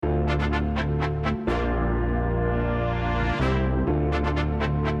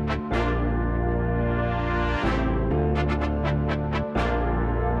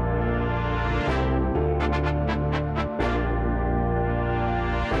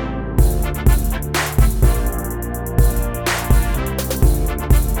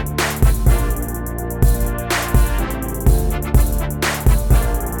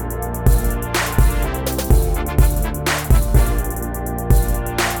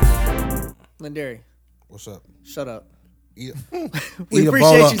Lindari, What's up? shut up. Eat, We eat a appreciate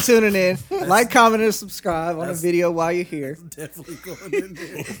bowl you up. tuning in. Like, comment, and subscribe on the video while you're here. Definitely going in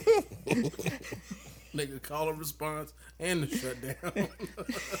there. Nigga, call and response and the shutdown.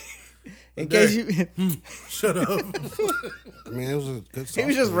 In case you, Shut up. I mean, it was a good sauce. he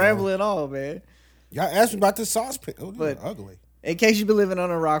was just rambling on, man. Y'all asked me about this saucepan. Oh, But- but ugly. In case you've been living on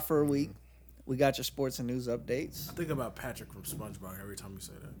a rock for a week, we got your sports and news updates. I think about Patrick from SpongeBob every time you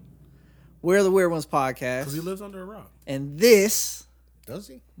say that. We're the Weird Ones Because podcast, he lives under a rock. and this Does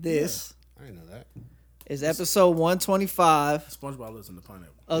he? I didn't know that. is episode 125 SpongeBob lives in the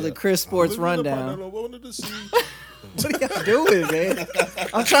pineapple. of the Chris Sports Rundown. I wanted to see. What are y'all doing, man?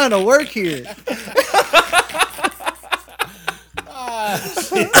 I'm trying to work here.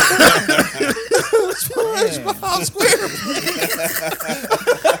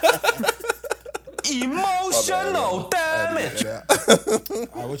 Emotional damage. All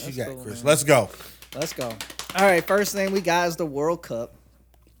right, what you got, Chris? Let's go. Let's go. All right, first thing we got is the World Cup.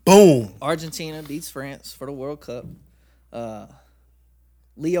 Boom. Argentina beats France for the World Cup.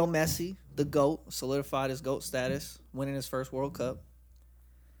 Leo Messi, the GOAT, solidified his GOAT status, winning his first World Cup.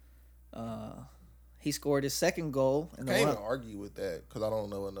 He scored his second goal in the Can't even one. argue with that because I don't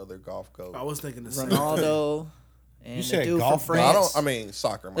know another golf coach. I was thinking the same. Ronaldo and You the said dude golf? from No, I France. don't. I mean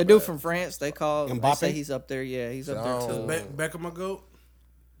soccer. The dude from France, they say Mbappe? he's up there. Yeah, he's up No. there too. Beckham a goat?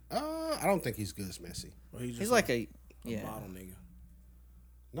 I don't think he's good as Messi. Or he's just He's like a bottle nigga.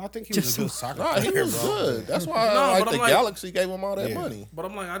 No, I think he Just was a good soccer Nah, he player, was bro. good. That's why No, like but the I'm like- Galaxy gave him all that Yeah. money. But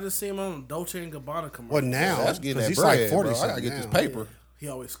I'm like, I just see him on Dolce and Gabbana commercials. Well, now, That's getting because that he's bread, like 40 bro. I gotta something get this now. paper. He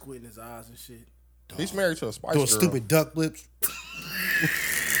always squinting his eyes and shit. He's married to a Spice Doing girl. stupid duck lips.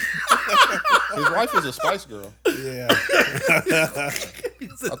 His wife is a Spice Girl. Yeah. I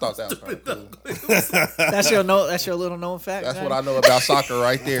thought that was kind of cool. that's your little known fact. That's man? what I know about soccer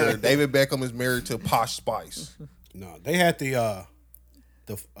right there. David Beckham is married to Posh Spice. No, they had the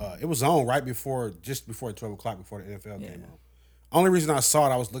it was on right before, just before 12 o'clock before the NFL came on. Only reason I saw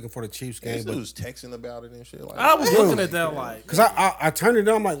it, I was looking for the Chiefs game, This but dude was texting about it and shit. Like, I was looking at that like, because I turned it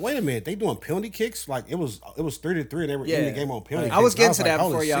on, I'm like, wait a minute, they doing penalty kicks? Like it was 3-3, and they were in the game on penalty. I was kicks. getting And to like, that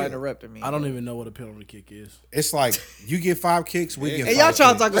holy before y'all shit. interrupted me. I don't even know what a penalty kick is. It's like you get 5 kicks, we get. Hey, 5 y'all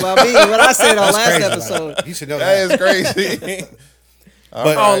trying to kicks. talk about me? What I said on last Crazy, like, episode. you should know that. that is crazy.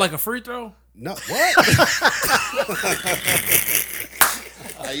 But Oh, like a free throw? no, what?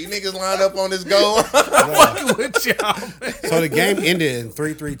 You niggas lined up on this goal. With y'all, man. So the game ended in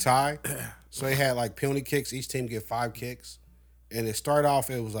 3-3 tie. So they had like penalty kicks. Each team get 5 kicks. And it started off,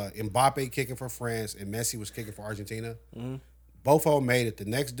 it was Mbappe kicking for France and Messi was kicking for Argentina. Both of them made it. The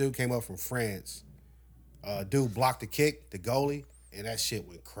next dude came up from France. Dude blocked the kick, the goalie, and that shit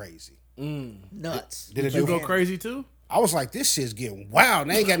went crazy. Nuts. Then the You dude, go crazy too? I was like, this shit's getting wild.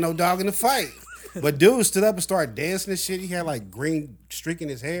 They ain't got no dog in the fight. But dude stood up and started dancing and shit. He had like green streak in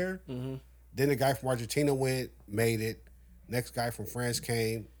his hair. Then the guy from Argentina went, made it. Next guy from France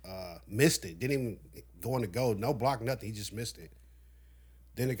came, missed it. Didn't even go on the goal. No block, nothing. He just missed it.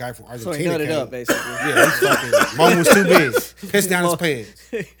 Then the guy from So Argentina he nutted came. up, basically. Yeah, he's fucking. Moment was too big. Pissed down his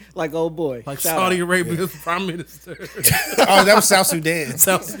pants. Like old boy. Like Shout Saudi out. Arabia's prime minister. Oh, that was South Sudan.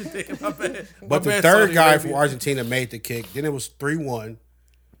 South Sudan, my bad. But the third guy from Argentina made the kick. Then it was 3-1.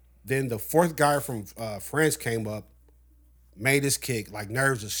 Then the fourth guy from France came up, made his kick, like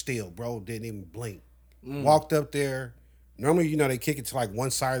nerves of steel, bro. Didn't even blink. Walked up there. Normally, you know, they kick it to like one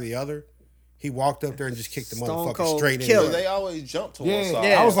side or the other. He walked up there and just kicked the Stone motherfucker cold straight in. killer. there. They always jump to one Yeah, side.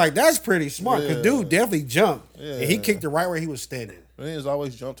 Yeah. I was like, that's pretty smart. Because Yeah. dude definitely jumped. And he Yeah. kicked it right where he was standing. They just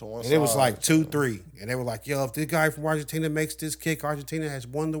always jump to one And side. it was like 2-3. And they were like, yo, if this guy from Argentina makes this kick, Argentina has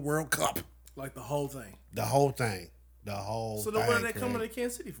won the World Cup. Like the whole thing. The whole thing. The whole So thing. then what are they Craig. coming to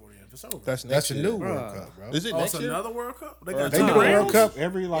Kansas City for then? If it's over. That's That's a next new year. World Cup, bro. Is it Oh, next it's year? another World Cup? They got They two do a World rounds? Cup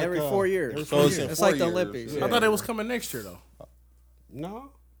every like Every 4 years. every So 4 it's years. in It's 4 like the years. Olympics. I thought it was coming next year though.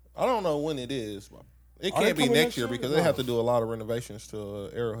 No, I don't know when it is. It Are they can't be coming next next year year? because they No. have to do a lot of renovations to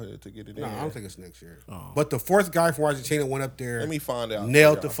Arrowhead to get it no, in. I don't think it's next year. But the fourth guy from Argentina went up there, Let me find out.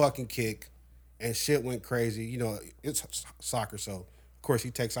 nailed the fucking kick, and shit went crazy. You know, it's soccer, so of course he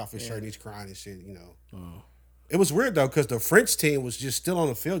takes off his shirt and he's crying and shit. You know, it was weird though because the French team was just still on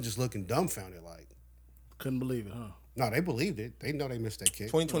the field, just looking dumbfounded. Like, Couldn't believe it, huh? no, they believed it. They know they missed that kick.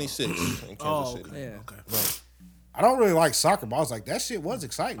 2026 in Kansas Oh, City. okay. Yeah. Okay. I don't really like soccer, but I was like, that shit was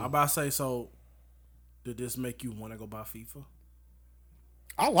exciting. I'm about to say, so did this make you want to go buy FIFA?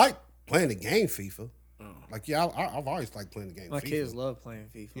 I like playing the game FIFA. Like, yeah, I've always liked playing the game. My FIFA. kids love playing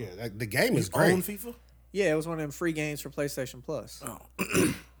FIFA. Yeah, the game is Own great. FIFA? Yeah, it was one of them free games for PlayStation Plus. Oh.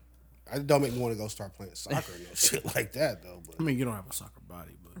 It don't make me want to go start playing soccer and no shit like that though. But I mean, you don't have a soccer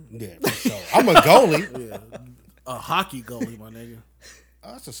body, but yeah, for sure. I'm a goalie. yeah, a hockey goalie, my nigga.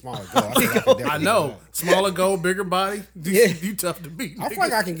 Oh, that's a smaller goal. I, think I, can I definitely know, do that. smaller goal, bigger body. Yeah. You tough to beat. I Nigga. feel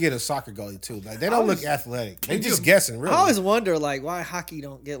like I can get a soccer goalie too. Like they don't look athletic. They just guessing, really. I always wonder like why hockey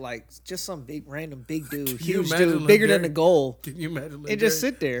don't get like just some random big dude, you huge imagine dude, bigger than Larry- the goal, Can you imagine? and just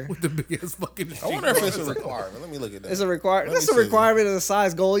Larry sit there. with the big ass fucking. I wonder if it's a requirement. Let me look at that. It's a requirement. Let me That's a see. requirement of the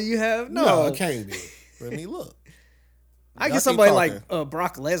size goal you have. no, it can't be. Let me look. I Y'all get keep somebody like talking.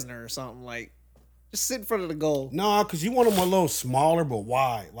 Brock Lesnar or something like just sit in front of the goal. No, because you want them a little smaller but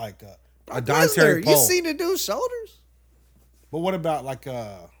wide, like a Brock Dante Lesnar, you Poe. seen the dude's shoulders? But what about like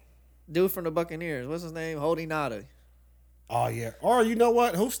Dude from the Buccaneers. What's his name? Hody Nada. oh yeah, or you know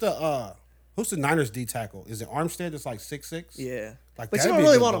what? Who's the Niners D tackle? Is it Armstead? That's like 6'6"? Yeah. Like, But you that'd don't be a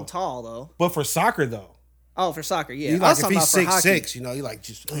really good want goal. him tall though. But for soccer though, Oh, for soccer, yeah. you I like was if talking he's about for hockey. 6'6", you know, you like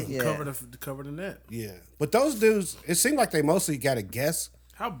just Yeah. Cover the net. yeah. But those dudes, it seemed like they mostly got to guess.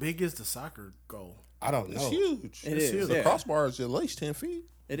 How big is the soccer goal? I don't It's know. huge. It It's is. huge. The Yeah. crossbar is at least 10 feet.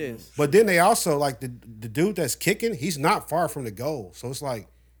 It is. But then they also like the dude that's kicking. He's not far from the goal, so it's like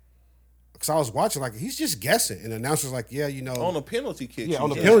because I was watching, like he's just guessing, and the announcer's like, yeah, you know, On a penalty kick. yeah, you on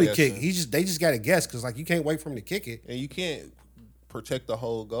the can't penalty guess kick, it. they just got to guess because like you can't wait for him to kick it. And you can't protect the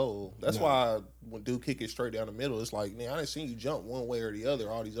whole goal. That's why when dude kick it straight down the middle, it's like, man, I didn't see you jump one way or the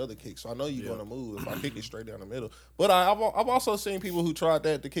other, all these other kicks. So I know you're going to move if I kick it straight down the middle. But I've also seen people who tried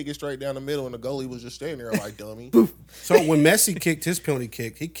that to kick it straight down the middle and the goalie was just standing there like, dummy. So when Messi kicked his penalty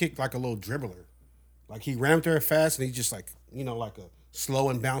kick, he kicked like a little dribbler, like he ran up there fast and he just like like a slow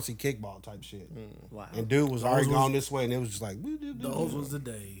and bouncy kickball type shit. Wow. And dude was already gone this way, and it was just like, Those was the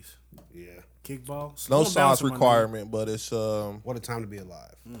days. yeah, Kickball. No slow size bouncing, my nigga. requirement, but it's what a time to be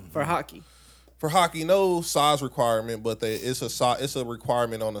alive. For hockey. for hockey, no size requirement, but it's a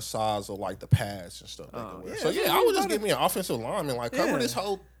requirement on the size of like the pads and stuff. They can wear. So yeah, I would just give me an offensive lineman, like cover Yeah. this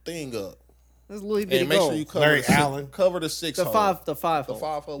whole thing up That's a little bit and of make goal. sure you cover Larry the six, Allen. cover the six the hole. five The hole.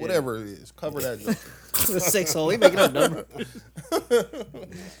 five hole, Yeah. whatever it is, cover that. junk. The 6 hole. He making up number.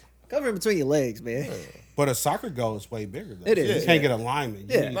 Cover in between your legs, man. But a soccer goal is way bigger though. It is, You can't yeah. get a lineman.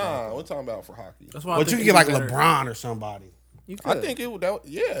 You Yeah. need Nah, we're talking about for hockey. That's why. I but you think can get it'd like be better. LeBron or somebody. You I could. think it would. That would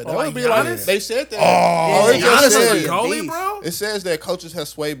like be like Giannis? they said that. Oh, it just Giannis is said- a goalie, beast. bro. It says that coaches have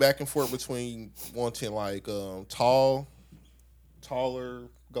swayed back and forth between wanting like taller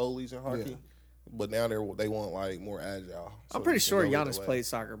goalies in hockey, Yeah. but now they want like more agile. I'm So pretty they sure go either Giannis way. played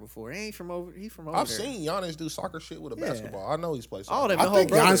soccer before. He from over I've there. seen Giannis do soccer shit with a Yeah. basketball. I know he's played All soccer. them I whole think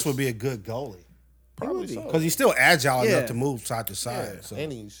brothers. Giannis would be a good goalie Probably would be. so. because he's still agile Yeah. enough to move side to side. Yeah, So.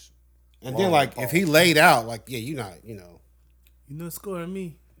 and he's And long then like and if he tall. laid out, like you're not, You know, scoring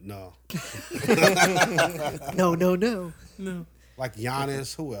me. no. No. No, Like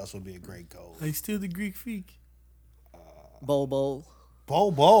Giannis, who else would be a great goalie? I still the Greek freak. Bowl. Bo.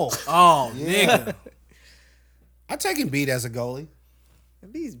 Oh, nigga. I take Embiid as a goalie.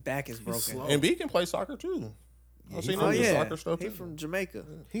 And B's back is broken. slow. and B can play soccer too. I've seen Oh him do yeah, soccer stuff he too. from Jamaica.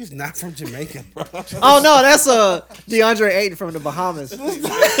 He's not from Jamaica, bro. Oh no, that's DeAndre Ayton from the Bahamas. That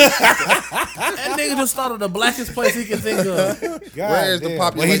nigga just thought of the blackest place he can think of. Where's the Well, he know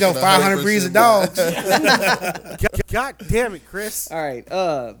population of 500 breeds of 100% dogs. God damn it, Chris. All right,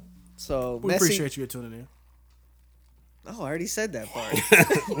 so We Messi. appreciate you tuning in. Oh, I already said that part.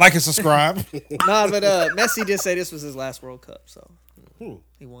 Like and subscribe. Nah, but Messi did say this was his last World Cup, so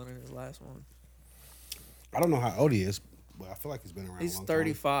he won in his last one. I don't know how old he is, but I feel like he's been around. He's a long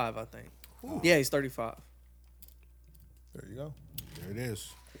 35, I think. Yeah, he's 35. There you go. Time. There it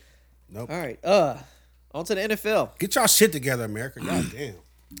is. Nope. All right, on to the NFL. Get y'all shit together, America. God damn.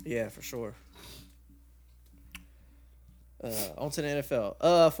 Yeah, for sure. On to the NFL.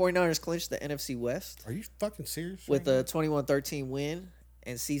 49ers clinched the NFC West Are you fucking serious? with a 21-13 win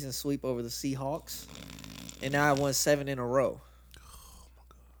and season sweep over the Seahawks, and now I won 7 in a row.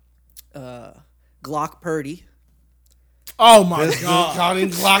 Glock Purdy. Oh my This dude god. called him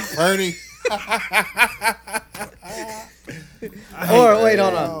Glock Purdy. Or wait,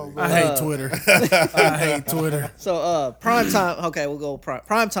 hold on. I hate Twitter. I hate Twitter. So prime time. Okay, we'll go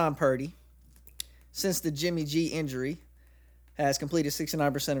prime time. Purdy, since the Jimmy G injury, has completed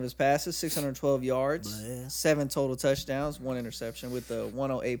 69% of his passes, 612 yards, 7 total touchdowns, 1 interception with a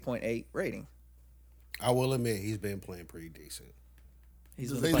 108.8 rating. I will admit he's been playing pretty decent.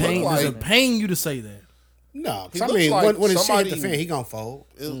 He's Does been he playing look Does like- it pain you to say that? No, 'cause He I looks mean, like when his shit hit the somebody- fan, he gonna fold.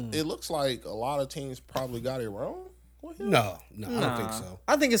 It looks like a lot of teams probably got it wrong with him. No, I don't think so.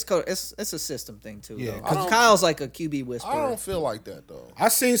 I think it's a system thing too. Yeah, Yeah, I don't- Kyle's like a QB I whisperer. don't feel like that though. I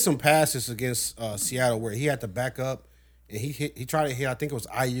seen some passes against Seattle where he had to back up and he tried to hit. I think it was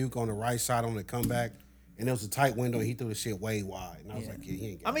Ayuk on the right side on the comeback, and it was a tight window. And he threw the shit way wide, and I was like, yeah, he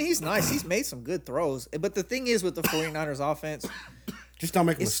ain't. I mean, he's nice. He's made some good throws, but the thing is with the 49ers offense, just don't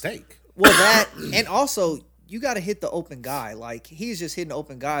make a mistake. well, that and also you got to hit the open guy. Like he's just hitting the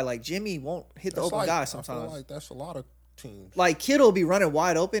open guy. Like Jimmy won't hit the open guy sometimes. I feel like that's a lot of teams. Like Kittle will be running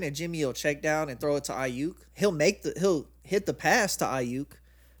wide open, and Jimmy will check down and throw it to Ayuk. He'll hit the pass to Ayuk,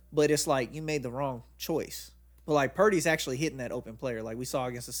 but it's like you made the wrong choice. But like Purdy's actually hitting that open player. Like we saw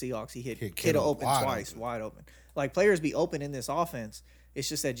against the Seahawks, he hit Kittle open twice, wide open. Like players be open in this offense. It's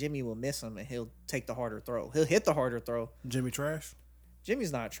just that Jimmy will miss him and he'll take the harder throw. He'll hit the harder throw. Jimmy trash.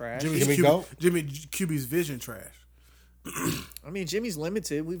 Jimmy's not trash. Jimmy go? Jimmy QB's vision trash. I mean, Jimmy's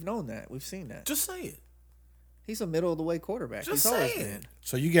limited. We've known that. We've seen that. Just say it. He's a middle of the way quarterback. Just He's always say it. been.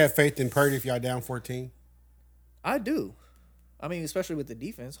 So you got faith in Purdy if y'all down 14? I do. I mean, especially with the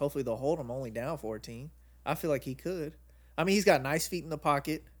defense. Hopefully they'll hold him only down 14. I feel like he could. I mean, he's got nice feet in the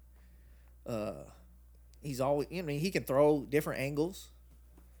pocket. He's always, he can throw different angles.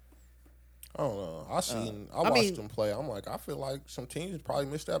 I don't know. I watched him play. I'm like, I feel like some teams probably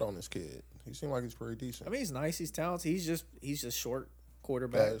missed out on this kid. He seemed like he's pretty decent. I mean, he's nice. He's talented. He's just short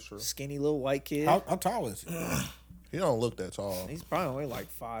quarterback, That's true. skinny little white kid. How tall is he? He don't look that tall. He's probably only like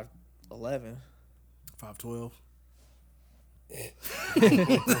 5'11", 5'12".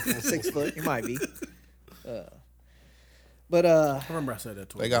 6 foot. He might be. But I remember I said that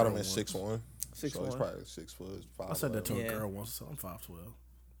to They a got girl him at once. 6'1". So 6'1". he's probably 6 foot. 5. I said that to Yeah. a girl once. So I'm 5'12".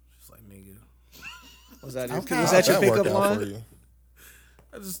 She's like, nigga. was that Okay. was that your That worked pickup out for line? you.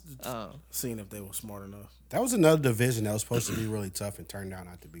 I just seeing if they were smart enough. That was another division that was supposed to be really tough and turned out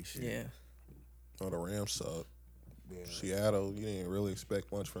not to be shit. Yeah. Oh, the Rams suck. Seattle, you didn't really expect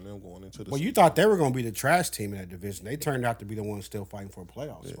much from them going into the Well, you thought they were going to be the trash team in that division. They turned out to be the ones still fighting for a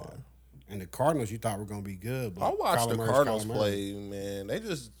playoff spot. And the Cardinals, you thought were going to be good. But I watched Kyler the Murray's Cardinals Kyler Murray. play, man. They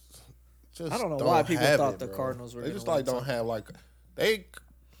just I don't know why people have thought it, the bro. Cardinals were They gonna just like win don't something. have like they.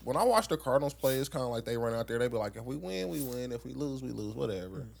 When I watch the Cardinals play, it's kind of like they run out there. They be like, if we win, we win. If we lose, we lose.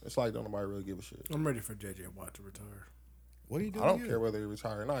 Whatever. It's like don't nobody really give a shit. I'm ready for JJ Watt to retire. What are you doing? I don't care whether he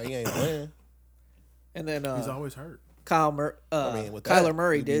retire or not. He ain't playing. And then He's always hurt. With Kyler that,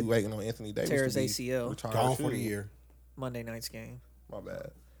 Murray you be did waiting on Anthony Davis tear his to be ACL. retired Gone too. for the year. Monday night's game. My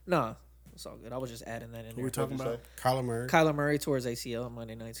bad. No, it's all good. I was just adding that in Who there. we talking about? Kyler Murray. Kyler Murray tore his ACL in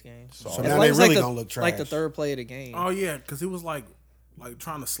Monday night's game. So And now it they was really the, going to look trash. like the third play of the game. Oh yeah, because he was like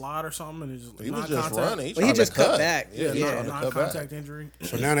trying to slide or something, and it just He was just non-contact. running. Well, he tried just to cut back. Yeah, Yeah. trying to cut back. Non-contact injury.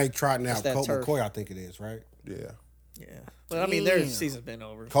 So now they trotting out that Colt turf. McCoy, I think it is, right? Yeah. Yeah. But I mean, their Damn. season's been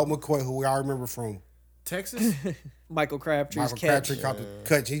over. Colt McCoy, who I remember from Texas. Michael Crabtree's Michael catch. Crabtree caught the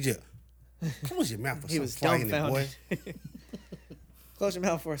cut. He just close your mouth for He some was flying it, boy. dumbfounded. Close your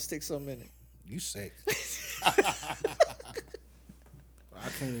mouth for a stick so minute. You sick. I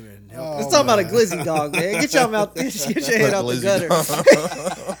can't even help. Let's talk about a glizzy dog, man. Get your mouth, get your head out the Glizzy gutter.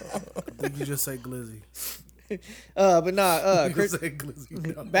 I think you just say glizzy. But nah, You just say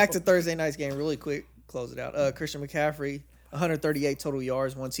glizzy. back to Thursday night's game really quick. Close it out. Christian McCaffrey, 138 total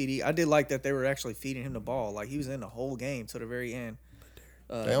yards, 1 TD. I did like that they were actually feeding him the ball. Like he was in the whole game to the very end.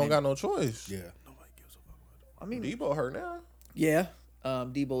 They don't got no choice. Yeah. Nobody gives a fuck. I mean, Debo hurt now. yeah.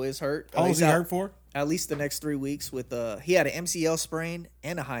 Debo is hurt. How long He's is he out hurt for? At least the next 3 weeks with he had an MCL sprain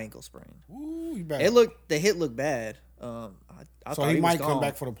and a high ankle sprain. Ooh, you better. The hit looked bad. I So thought he was might come gone.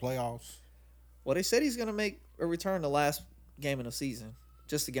 back for the playoffs. Well, they said he's gonna make a return the last game of the season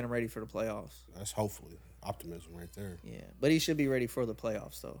just to get him ready for the playoffs. That's hopefully optimism right there. Yeah, but he should be ready for the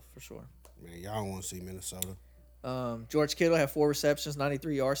playoffs though, for sure. Man, y'all don't want to see Minnesota. George Kittle had 4 receptions,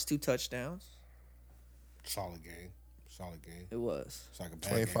 93 yards, 2 touchdowns. Solid game. Solid game. It was. It's like a bad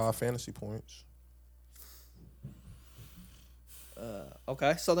game. 25 fantasy points.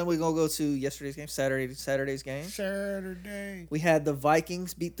 Okay, so then we're gonna go to yesterday's game, Saturday's game. Saturday. We had the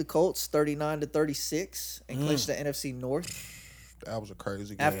Vikings beat the Colts 39-36 and clinched the NFC North That was a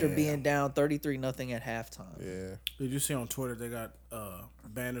crazy game. after being down 33-0 at halftime. Yeah. Did you see on Twitter they got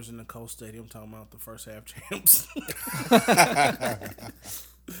banners in the Colts Stadium talking about the first half champs?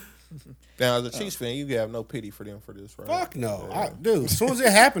 Now, as a Chiefs fan, you have no pity for them for this, right? Fuck no. Yeah. Dude, as soon as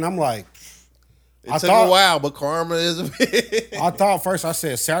it happened, I'm like, It took a while, but karma is a bit. I thought first I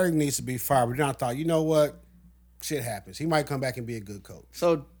said Saturday needs to be fired, but then I thought, you know what? Shit happens. He might come back and be a good coach.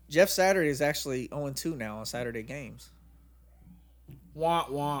 So Jeff Saturday is actually 0-2 now on Saturday games. Wah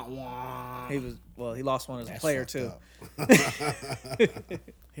wah wah. He lost one as a That's player fucked too. up.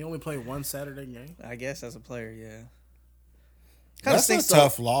 He only played one Saturday game. I guess as a player, yeah. Kind of That's stinks a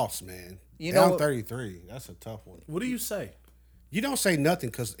tough loss, man. You Down know- 33. That's a tough one. What do you say? You don't say nothing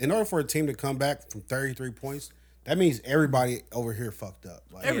because in order for a team to come back from 33 points, that means everybody over here fucked up.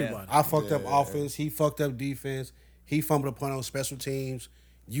 Like, Everybody. I fucked up offense. He fucked up defense. He fumbled a punt on special teams.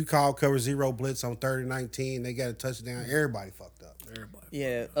 You called cover 0 blitz on 3rd and 19. They got a touchdown. Everybody fucked up. Everybody.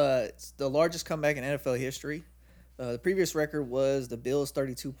 Yeah, it's the largest comeback in NFL history. The previous record was the Bills'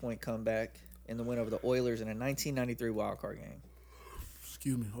 32-point comeback in the win over the Oilers in a 1993 wildcard game.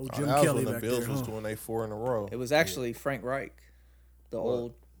 Excuse me. Oh, That Jim was Kelly when the back Bills there. was Huh? doing they 4 in a row. It was actually Frank Reich, the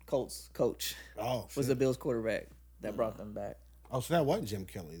old Colts coach, Oh, was shit. the Bills quarterback that brought them back Oh, so that wasn't Jim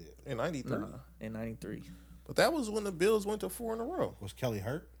Kelly then. in '93. in '93. But that was when the Bills went to 4 in a row. Was Kelly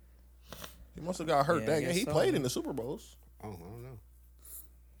hurt? He must have got hurt Yeah, I that game. guess He so. played in the Super Bowls. Oh, I don't know.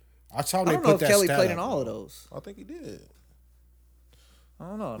 I saw I they don't know put if that Kelly stat played in up, all of though. those. I think he did. I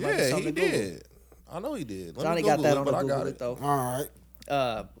don't know. It might be Yeah, something he to Google. did. I know he did. Let Johnny me got Google that it, on but the I Google got it it. though. All right.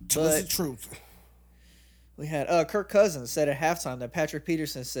 Tell us the But truth. we had Kirk Cousins said at halftime that Patrick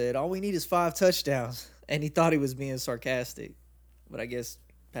Peterson said, "All we need is 5 touchdowns," and he thought he was being sarcastic, but I guess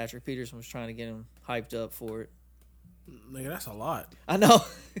Patrick Peterson was trying to get him hyped up for it. Nigga, that's a lot. I know.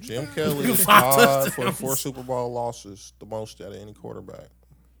 Jim Kelly is 5 tied for the touchdowns. 4 Super Bowl losses, the most out of any quarterback.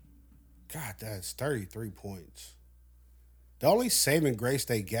 God, that's 33 points. The only saving grace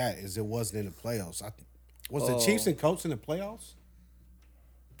they got is it wasn't in the playoffs. Was the Chiefs and Colts in the playoffs?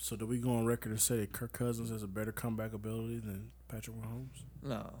 So do we go on record and say that Kirk Cousins has a better comeback ability than Patrick Mahomes?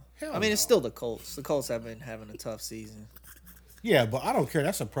 No. Hell I mean, no. it's still the Colts. The Colts have been having a tough season. Yeah, but I don't care.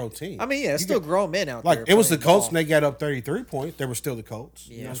 That's a pro team. I mean, yeah, it's You still get- grown men out there. Like, it was the playing Colts ball. and they got up 33 points. They were still the Colts.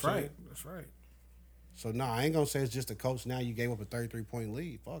 Yeah. That's right. That's right. So, no, I ain't going to say it's just the Colts now. You gave up a 33-point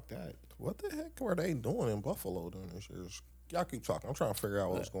lead. Fuck that. What the heck were they doing in Buffalo during this year? Y'all keep talking. I'm trying to figure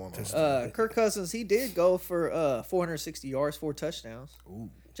out what's going on. Kirk Cousins, he did go for 460 yards, 4 touchdowns. Ooh.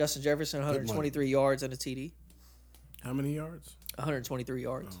 Justin Jefferson, 123 yards and a TD. How many yards? 123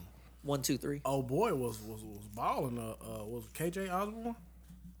 yards. 1, 2, 3. Oh boy, was balling. Was KJ Osborne?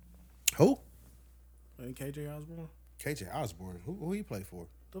 Who? Ain't KJ Osborne? KJ Osborne. Who he play for?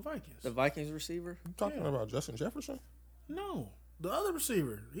 The Vikings. The Vikings receiver. You talking about Justin Jefferson? No, the other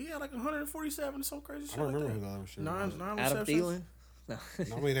receiver. He had like 147. Some crazy shit. I don't like remember that. who the other receiver Nine was. Adam receptions. Thielen.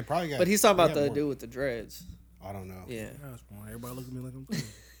 No. I mean, they probably got. But he's talking about they the got dude more. with the dreads. I don't know. Yeah. Osborne. Everybody look at me like I'm crazy.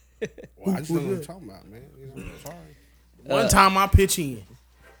 Well, I just know what Who I'm good? talking about, man. You know, sorry. One time I pitch in.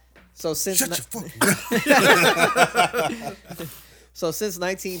 So since Shut ni- your fucking since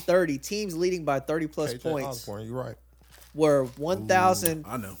 1930, teams leading by 30 plus KJ points Osborne, you right. were I know.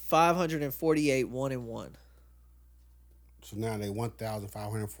 1,548 1-1. So now they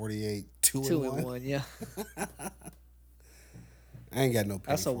 1,548 2 2 and and 1. 1, yeah. I ain't got no pity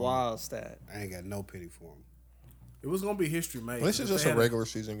That's for a 'em. wild stat. I ain't got no pity for him. It was gonna be history made. This is If just they a had regular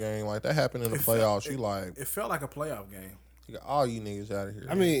season game. Like that happened in the playoffs. You like, It felt like a playoff game. you got all you niggas out of here.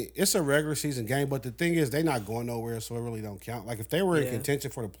 I mean, it's a regular season game, but the thing is, they not going nowhere, so it really don't count. Like if they were in Yeah.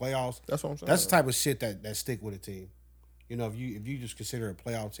 contention for the playoffs, that's what I'm saying. that's the type of shit that stick with a team. You know, if you just consider a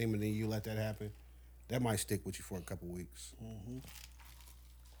playoff team and then you let that happen, that might stick with you for a couple weeks.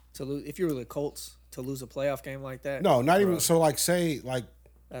 To lose, if you were the Colts, to lose a playoff game like that, No, not even so. Like say like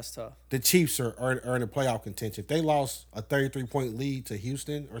that's tough. the Chiefs are in a playoff contention. If they lost a 33-point lead to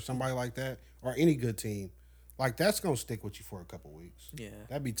Houston or somebody like that, or any good team, like that's gonna stick with you for a couple weeks. Yeah.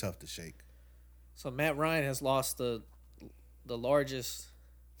 That'd be tough to shake. So Matt Ryan has lost the largest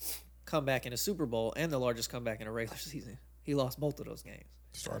comeback in a Super Bowl and the largest comeback in a regular season. He lost both of those games.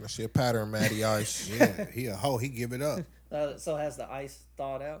 Starting to see a pattern, Matty Ice. Yeah, he a hoe. He give it up. So has the ice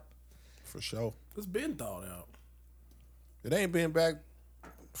thawed out? For sure. It's been thought out. It ain't been back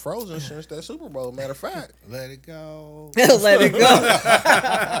frozen since that Super Bowl. Matter of fact. Let it go. Let it go.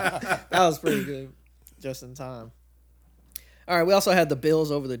 That was pretty good. Just in time. All right, we also had the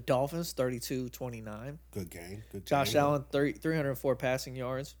Bills over the Dolphins, 32-29. Good game. Good Josh game. Allen, 304 passing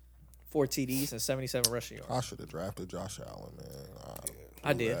yards, 4 TDs, and 77 rushing yards. I should have drafted Josh Allen, man.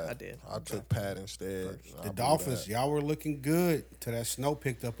 I blew did. that. I did. I took Pat instead. I The blew Dolphins, that. y'all were looking good till that snow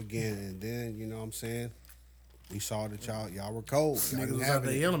picked up again, and then you know what I'm saying. We saw that y'all were cold. Y'all Niggas didn't was have out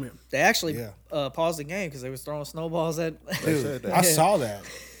it. the element. They actually Yeah. paused the game because they was throwing snowballs at. They said that. I saw that.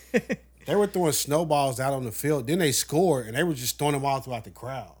 They were throwing snowballs out on the field. Then they scored, and they were just throwing them all throughout the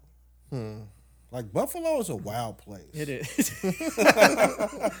crowd. Like Buffalo is a wild place. It is.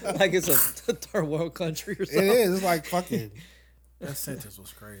 Like it's a third world country or It something. is. It's like fucking That sentence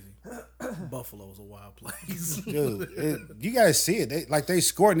was crazy. Buffalo's a wild place. dude. You guys see it. They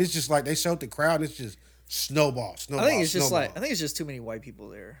scored, and it's just like they showed the crowd, and it's just snowball. I think it's just snowball. I think it's just too many white people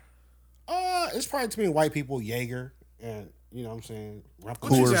there. It's probably too many white people, Jaeger, and you know what I'm saying? But you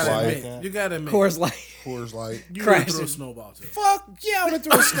Coors gotta Light. admit, you gotta admit, Coors Light. Coors Light. you Crashing. really threw a snowball to. Fuck yeah, I would have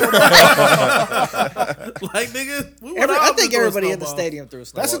threw a snowball. Like nigga, we went I out think to throw a everybody in the snowball. stadium threw a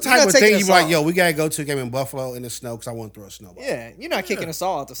snowball. That's the You're type not of taking thing us you be like, all. yo, we gotta go to a game in Buffalo in the snow because I want to throw a snowball. Yeah, you're not kicking us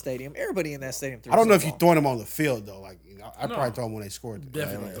all out the stadium. Everybody in that stadium threw I don't a know if you snowball. throwing them on the field though. Like, you know, I'd No. probably throw them when they scored.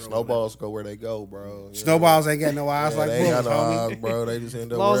 Definitely. Man, throw snowballs go where they go, bro. You Snowballs ain't got no eyes know? like they ain't bullets, got no homie. eyes, bro. They just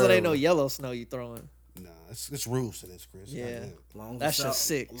end As up long as it ain't no wherever. yellow snow you throwing. Nah, it's rules to this, Chris. Yeah. Goddamn. Long as That's the just South-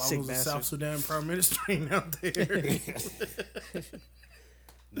 sick, long sick as the bastard. South Sudan Prime Minister ain't out there.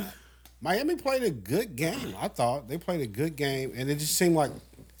 Miami played a good game. I thought they played a good game, and it just seemed like,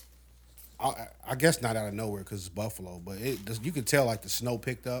 I guess not out of nowhere because it's Buffalo, but you could tell like the snow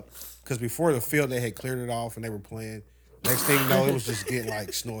picked up because before the field they had cleared it off and they were playing. Next thing you know, it was just getting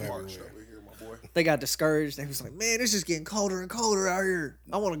like snow everywhere. They got discouraged. They was like, man, it's just getting colder and colder out here.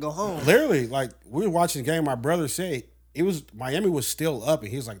 I want to go home. Literally, like we were watching the game. My brother said Miami was still up, and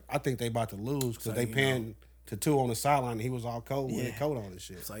he was like, I think they about to lose because they panned to two on the sideline. And he was all cold with a coat on and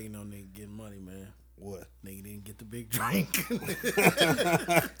shit. That's how you know nigga getting money, man. What? Nigga didn't get the big drink.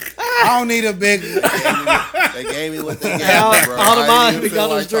 I don't need a big. They gave me what they gave me, all- bro. all the I Monte didn't even feel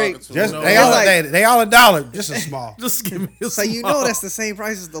Carlos like drink. talking to Just them. they It's all like- they all $1, just a small. Just give me a So you small. know that's the same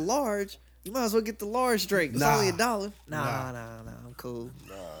price as the large. You might as well get the large drink. It's Nah. only $1. Nah, I'm cool.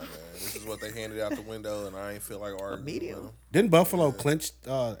 Nah, man. This is what they handed out the window, and I ain't feel like arguing. medium. with them. Didn't Buffalo clinch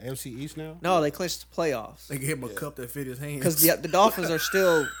NFC East now? No, they clinched the playoffs. They gave him a cup that fit his hands. Because the Dolphins are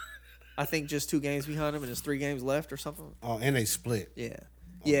still, I think, just 2 games behind them, and there's 3 games left or something. Oh, and they split. Yeah.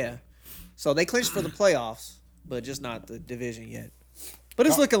 Yeah. So they clinched for the playoffs, but just not the division yet. But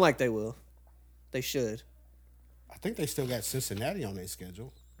it's looking like they will. They should. I think they still got Cincinnati on their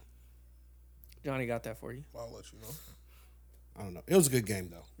schedule. Johnny got that for you. I'll let you know. I don't know. It was a good game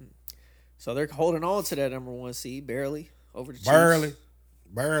though. So they're holding on to that number 1 seed, barely, over the Chiefs.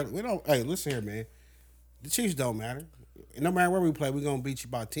 Barely. We don't. Hey, listen here, man. The Chiefs don't matter. And no matter where we play, we're gonna beat you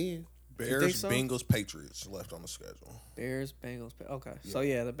by 10. Bears, so? Bengals, Patriots left on the schedule. Bears, Bengals. Okay. So,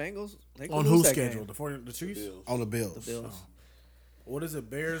 yeah, the Bengals, they can on lose whose that schedule? game. The 40, the Chiefs? On the Bills. The Bills. What is it?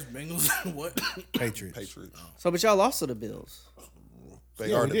 Bears, Bengals, what? Patriots. Patriots. So, but y'all lost to the Bills. They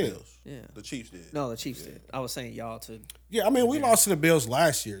Yeah, are we the did. Bills. Yeah. The Chiefs did. No, the Chiefs did. I was saying y'all to. Yeah, I mean we lost to the Bills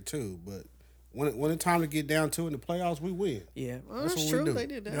last year too, but when it's time to get down to it in the playoffs, we win. Yeah. Well, That's that's what we true. do. They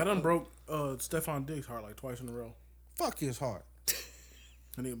did that. I done broke Stephon Diggs' heart like twice in a row. Fuck his heart.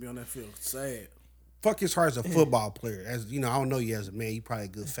 And he'll be on that field. Sad. Fuck his heart as a football player. As you know, I don't know you as a man. You probably a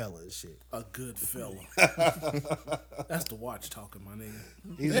good fella and shit. A good fella. That's the watch talking, my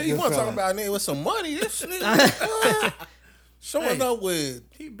nigga. He's Hey, a you good want to fella. talk about a nigga with some money? This nigga showing Hey. up with.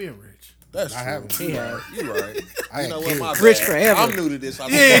 He been rich. That's I true. haven't. He had. You right. I You know had what? kids. My Rich bad. forever. I'm new to this.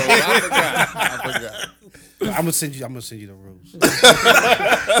 I forgot. I'm gonna send you the rules.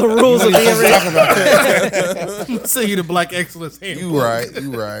 The rules of being rich. Talk about that. See you the Black Excellence hand. You right.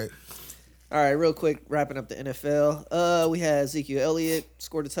 You right. All right, real quick, wrapping up the NFL. We had Ezekiel Elliott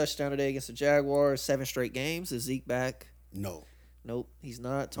scored a touchdown today against the Jaguars. 7 straight games. Is Zeke back? No, Nope, he's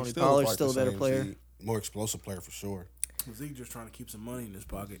not. Tony Still Pollard's like still a the better same player. seed. more explosive player for sure. Zeke just trying to keep some money in his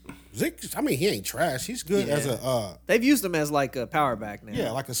pocket. Zeke, I mean, he ain't trash. He's good Yeah. as a They've used him as like a power back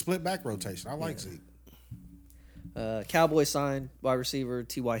now. like a split back rotation. I like Zeke. Cowboys signed wide receiver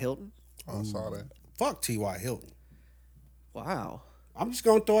T.Y. Hilton. I saw that. Fuck T.Y. Hilton. Wow. I'm just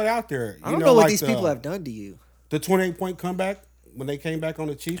gonna throw it out there. I don't know what like these people have done to you. The 28-point comeback when they came back on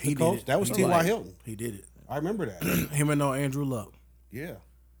the Chiefs, the coach, that was He T.Y. did it. Hilton. He did it. I remember that. Him and Andrew Luck. Yeah.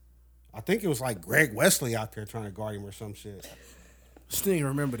 I think it was like Greg Wesley out there trying to guard him or some shit. Still ain't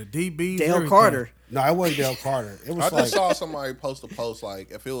remember the DBs. Dale everything. Carter. No, it wasn't Dale Carter. It was I like just saw somebody post a post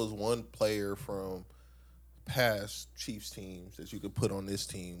like if it was one player from past Chiefs teams that you could put on this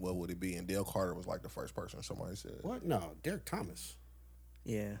team, what would it be? And Dale Carter was like the first person somebody said. what? No, Derek Thomas.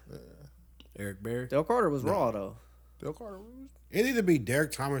 Yeah. Eric Berry. Dale Carter was raw though. Dale Carter was It either be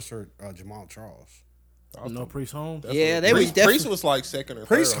Derek Thomas or Jamal Charles. No Priest Holmes. Yeah, they was Priest definitely. was like second or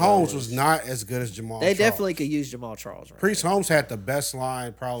Priest third. Holmes was not as good as Jamal. They Charles. definitely could use Jamal Charles. Right. Priest Holmes had the best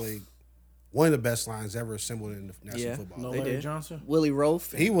line, probably one of the best lines ever assembled in the National Yeah. Football. No They Larry did. Johnson. Willie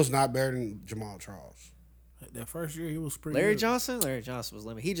Rofe. He was not better than Jamal Charles. That first year he was pretty Larry good. Johnson. Larry Johnson was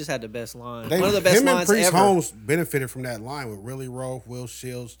limited. He just had the best line. They, One of the best him and lines Priest ever. Holmes benefited from that line with Willie Rofe, Will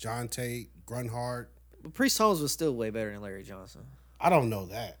Shields, John Tate, Grunhard. But Priest Holmes was still way better than Larry Johnson, I don't know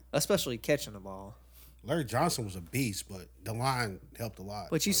that. especially catching the ball. Larry Johnson was a beast, but the line helped a lot.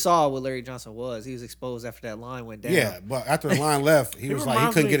 But you saw what Larry Johnson was. He was exposed after that line went down. Yeah, but after the line left, he It was like he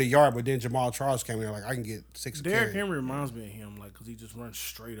reminds couldn't me- get a yard. But then Jamal Charles came in there like I can get 6 Derrick carries. Henry reminds me of him, like, because he just runs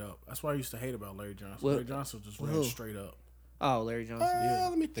straight up. That's why I used to hate about Larry Johnson. Well- Larry Johnson just Whoa. ran straight up. Oh, Larry Johnson.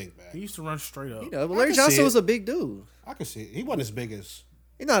 Let me think back. He used to run straight up. You know, but I Larry can see Johnson it. was a big dude. I can see it. He wasn't as big as.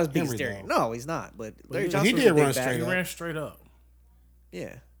 He's not as big Henry, as Derrick. though. No, he's not. But Larry he Johnson did was a big run back. straight He up. ran straight up.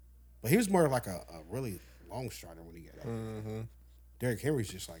 Yeah. But he was more like a really long strider when he got up. Derrick Henry's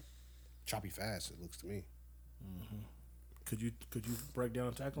just like choppy fast. It looks to me. Could you break down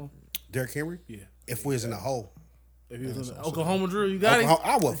and tackle him? Derrick Henry. Yeah. If we was in a hole, If he was in the Oklahoma drill, you got him.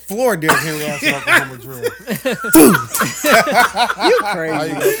 I would floor Derrick Henry off the Oklahoma drill. You How you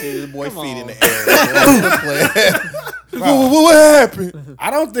crazy. gonna see this boy feet in the air? What happened?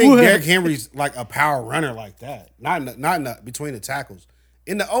 I don't think Derrick Henry's like a power runner like that. Not in the, between the tackles.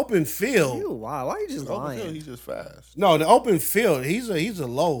 In the open field, You, wow. Why are you just lying? He's just fast. no, the open field, he's a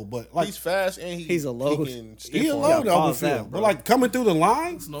low, but like He's fast and He's a load. He can stiff he's a on low you. in the open pause that, field. bro. But like coming through the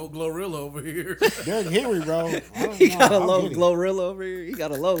lines, It's no Glorilla over here. Derrick Henry, bro. He got a low Glorilla over here. He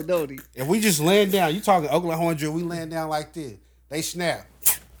got a low, don't he? If we just laying down, you talking Oklahoma drill, we laying down like this. They snap,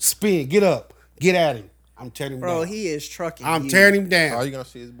 spin, get up, get at him. I'm tearing him Bro, down. he is trucking. I'm you. tearing him All down. you gonna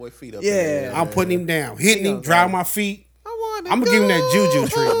see his boy feet up. Yeah. in the air, I'm man. putting him down, hitting He him, gonna driving go. my feet. I I'm gonna give him that juju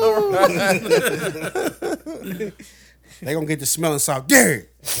treatment. They gonna get the smelling salt. Derrick,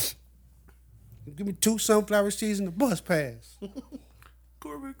 give me 2 sunflower seeds and a bus pass.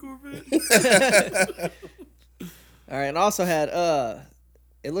 Corvette. All right, and also had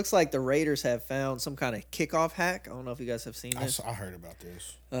it looks like the Raiders have found some kind of kickoff hack. I don't know if you guys have seen this. I heard about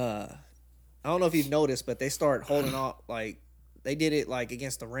this. I don't know if you've noticed, but they start holding off like they did it like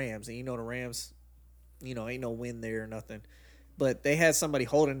against the Rams, and the Rams, ain't no win there or nothing. But they had somebody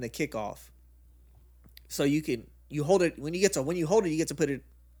holding the kickoff. So you hold it when you hold it, you get to put it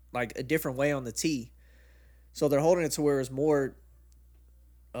like a different way on the tee. So they're holding it to where it's more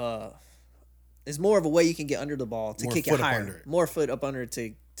of a way you can get under the ball to More kick it foot up higher. under it. More foot up under it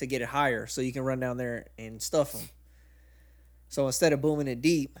to get it higher so you can run down there and stuff them. So instead of booming it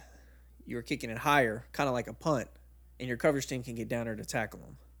deep, you're kicking it higher, kind of like a punt, and your coverage team can get down there to tackle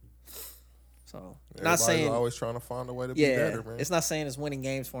them. So, not Everybody's saying, always trying to find a way to be yeah, better, man. it's not saying it's winning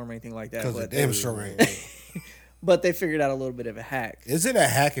games for them or anything like that. Because the But damn sure ain't. but they figured out a little bit of a hack. Is it a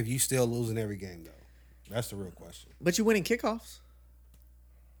hack if you still losing every game though? That's the real question. But you winning kickoffs.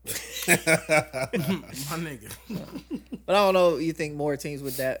 My nigga. But I don't know. You think more teams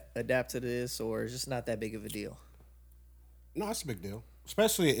would adapt to this, or it's just not that big of a deal? No, it's a big deal.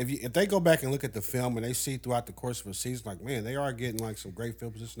 Especially if they go back and look at the film and they see throughout the course of a season, like, man, they are getting like some great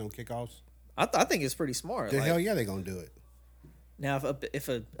field position on kickoffs. I think it's pretty smart. Then Like, hell yeah, they gonna do it. now, if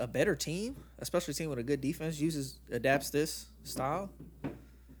a better team, especially a team with a good defense, adapts this style, I think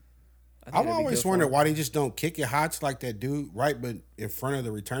I've it'd be always good for wondered them. why they just don't kick it high to like that dude right, but in front of the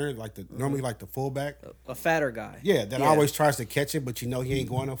returner, like normally like the fullback. a fatter guy. Yeah, that always tries to catch it, but he ain't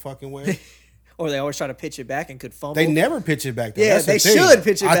going no fucking way. Or they always try to pitch it back and could fumble. They never pitch it back. Though. Yeah, That's the they thing. should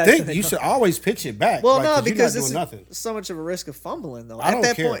pitch it back. I think you should always pitch it back. Well, like, no, 'cause because you're it's not doing nothing. so much of a risk of fumbling, though. I At don't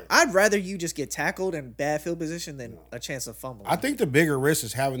that care. point, I'd rather you just get tackled in bad field position than a chance of fumbling. I think the bigger risk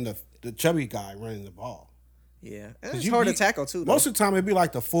is having the chubby guy running the ball. Yeah, and 'Cause it's you- hard you- to tackle too. Though. Most of the time, it'd be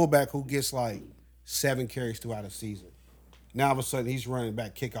like the fullback who gets like 7 carries throughout a season. Now all of a sudden he's running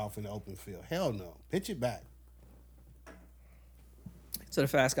back kickoff in the open field. Hell no, pitch it back. So the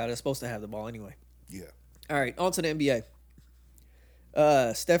fast guy that's supposed to have the ball anyway. Yeah, All right, on to the NBA.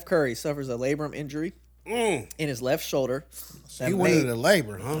 Steph Curry suffers a labrum injury in his left shoulder he went into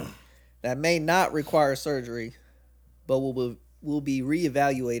labor, huh? that may not require surgery, but will be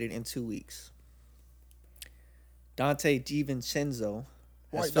reevaluated in 2 weeks. Dante DiVincenzo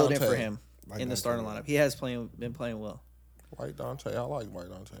has White filled in Dante. for him White in the Dante, starting yeah. lineup. He has been playing well. White Dante. I like White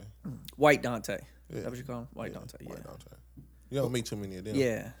Dante. White Dante. Yeah. Is that what you call him? White Dante. Yeah. White Dante. You don't meet too many of them.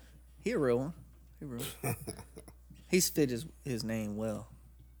 Yeah. He a real one. He real. He's fit his name well.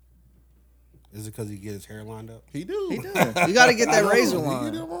 Is it because he get his hair lined up? He do. He does. You got to get that razor He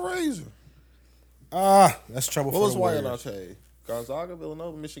line. give him a razor. That's trouble What for was the White Warriors. Dante? Gonzaga,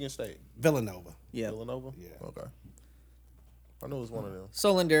 Villanova, Michigan State. Villanova. Yeah. Villanova? Yeah. Okay. I knew it was one of them.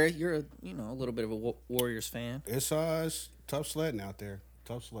 So Lindari, you're a little bit of a Warriors fan. It's tough sledding out there.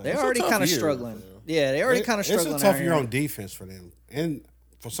 Tough sledding. They're a already tough kind of year, struggling. man. Yeah, they already kind of struggling. It's a tough out year here. on defense for them, and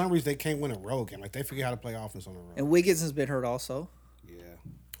for some reason they can't win a road game. Like they forget how to play offense on the road. And Wiggins has been hurt also. Yeah,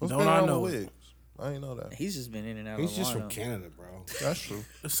 What's Don't going I on know with it? Wiggs? I didn't know that. He's just been in and out. he's of just the from lineup. Canada, bro. That's true.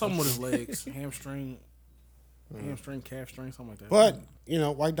 It's something with his legs, hamstring, calf string, something like that. But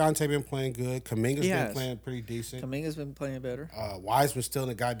White Dante been playing good. Kaminga's He been has. playing pretty decent. Kaminga's been playing better. Wiseman's still in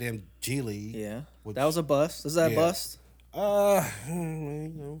the goddamn G League. Yeah, Which- that was a bust. Is that a Yeah. bust?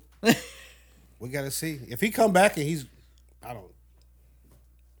 We got to see if he come back and he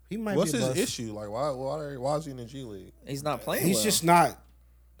He might What's be a his bust. issue? Like, why is he in the G League? He's not playing. He's well. just not.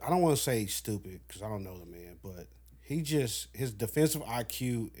 I don't want to say he's stupid because I don't know the man, but his defensive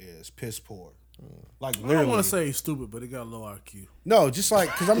IQ is piss poor. Like literally, I don't want to say he's stupid, but he got low IQ. no, just like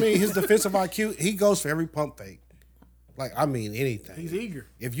because I mean his defensive IQ, he goes for every pump fake. Like I mean anything. He's eager.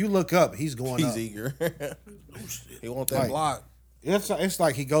 If you look up, he's going He's up. eager. He want that Like- block. It's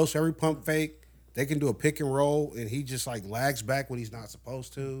like he goes for every pump fake. They can do a pick and roll, and he just like lags back when he's not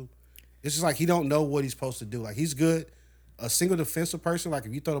supposed to. It's just like he don't know what he's supposed to do. Like he's good. A single defensive person, like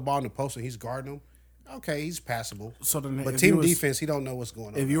if you throw the ball in the post and he's guarding him, okay, he's passable. So then, But if team you was- defense, he don't know what's going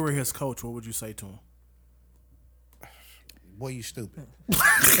on. If you were his coach, what would you say to him? Boy, you stupid.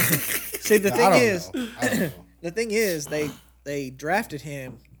 See, the I thing don't is, know. I don't know. the thing is, they drafted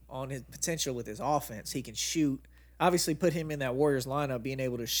him on his potential with his offense. He can shoot. Obviously, put him in that Warriors lineup, being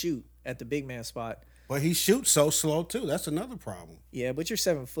able to shoot at the big man spot. But he shoots so slow too. That's another problem. Yeah, but you're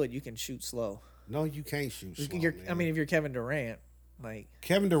 7 foot. You can shoot slow. No, you can't shoot slow. You're, Man. I mean, if you're Kevin Durant, like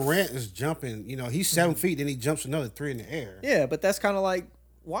Kevin Durant is jumping. You know, he's 7 feet, then he jumps another 3 in the air. yeah, but that's kind of like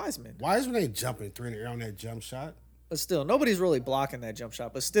Wiseman. Wiseman ain't jumping 3 in the air on that jump shot. But still, nobody's really blocking that jump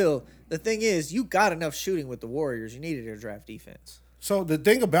shot. But still, the thing is, you got enough shooting with the Warriors. You needed to draft defense. So the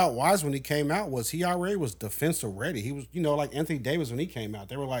thing about Wise when he came out was he already was defensive ready. He was, you know, like Anthony Davis when he came out.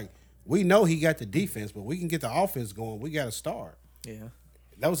 They were like, we know he got the defense, but we can get the offense going. We got to start. Yeah.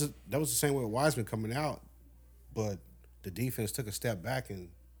 That was the same way with Wiseman coming out, but the defense took a step back and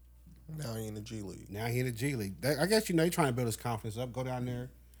Now he in the G League. now he in the G League. I guess you know he's trying to build his confidence up. Go down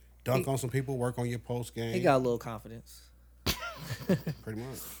there, dunk on some people, work on your post game. He got a little confidence. pretty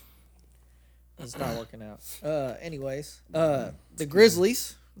much. It's not working out. Anyways, the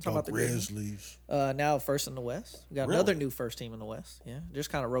Grizzlies. I'm talking about the Grizzlies. now first in the West. We got Really? another new first team in the West. Yeah, just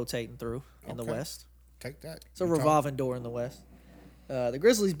kind of rotating through in the Okay. West. Take that. It's a revolving door in the West. The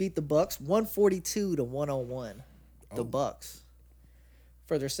Grizzlies beat the Bucks 142 to 101. The Bucks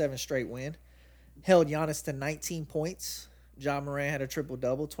for their 7th straight win. Held Giannis to 19 points. John Moran had a triple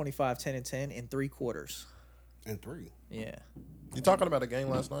double, 25, 10, and 10 in 3 quarters. And 3. Yeah. You talking about a game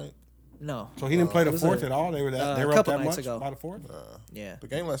last night? No. So he didn't play the it was fourth a- at all. They were a up couple that nights much ago. by the fourth. Yeah. The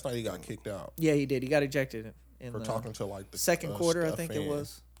game last night he got kicked out Yeah, he did. He got ejected in for the talking to like the second quarter, I a think fan. it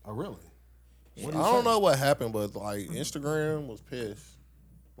was. Oh really? I don't know what happened, but like Instagram was pissed.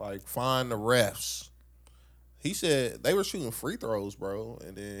 Like, find the refs. He said they were shooting free throws, bro,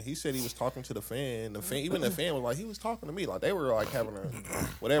 and then he said he was talking to the fan. Even the fan was like, he was talking to me. Like they were like having a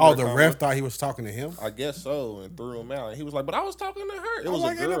whatever. Oh, the ref thought he was talking to him. I guess so, and threw him out. And he was like, "But I was talking to her. It I was was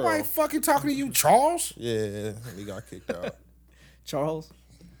like, a ain't girl." nobody fucking talking to you, Charles. Yeah, and he got kicked out. Charles.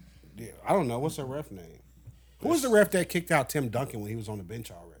 Yeah, I don't know. What's the ref name? Who was the ref that kicked out Tim Duncan when he was on the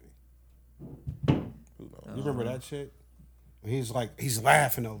bench already? Who knows? You remember that shit? When he's like, he's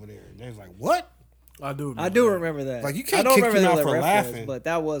laughing over there. And they was like, what? I do. I do remember that. Like, you I can't don't kick remember him who out the for ref laughing. was, but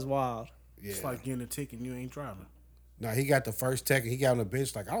that was wild. Yeah. It's like getting a ticket and you ain't driving. No, he got the first tech and he got on the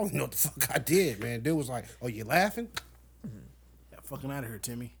bench like, I don't know what the fuck I did, man. Dude was like, oh, you laughing? Yeah, fucking out of here,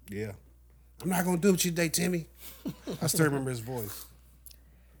 Timmy. Yeah. I'm not going to do it with you today, Timmy. I still remember his voice.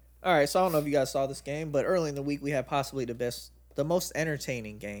 All right, so I don't know if you guys saw this game, but early in the week we had possibly the most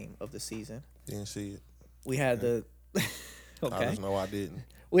entertaining game of the season. Didn't see it. We had the I okay. just know I didn't.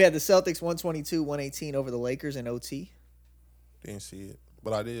 We had the Celtics 122-118 over the Lakers in OT. Didn't see it,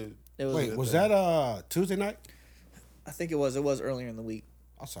 but I did. It was Wait, was that Tuesday night? I think it was earlier in the week.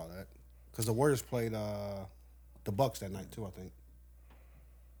 I saw that. Because the Warriors played the Bucks that night, too, I think.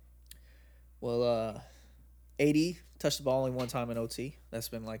 Well, AD touched the ball only one time in OT. That's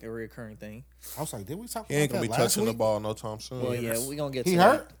been like a reoccurring thing. I was like, did we talk He about ain't gonna that be last touching the week? ball no time soon. Well, yeah, we're going to get He to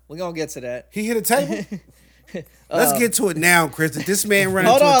hurt? that. We're going to get to that. He hit a table? Let's get to it now, Chris. Did this man run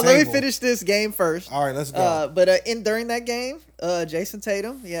Hold into a on, table? let me finish this game first. All right, let's go. But during that game, Jason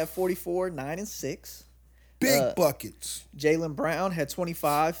Tatum, he had 44, 9 and 6. Big buckets. Jaylen Brown had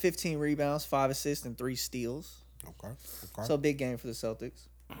 25, 15 rebounds, 5 assists, and 3 steals. Okay. So big game for the Celtics.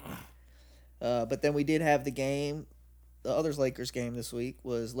 But then we did have the game. The other Lakers game this week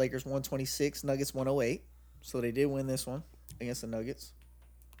was Lakers 126, Nuggets 108. So they did win this one against the Nuggets.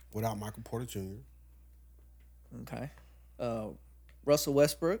 Without Michael Porter Jr. Okay. Russell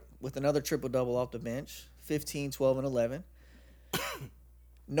Westbrook with another triple-double off the bench, 15, 12, and 11.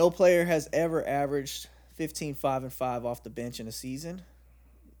 No player has ever averaged 15, 5, and 5 off the bench in a season.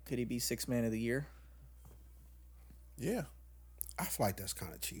 Could he be Sixth Man of the Year? Yeah, I feel like that's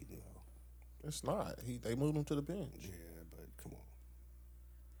kind of cheating, though. it's not. They moved him to the bench. Yeah, but come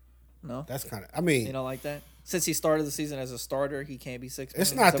on. No? That's kind of, I mean, You don't like that? Since he started the season as a starter, he can't be Sixth Man?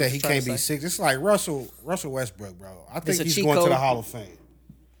 it's Is not what that you're he trying can't to be say? six. It's like Russell Westbrook, bro. I think a he's cheat going to the code. Hall of Fame.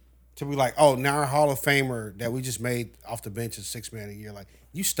 to be like, oh, now our Hall of Famer that we just made off the bench is 6 man a year. Like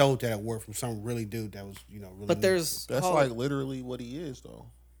you stole that award from some really dude that was, really. But there's That's like literally what he is, though.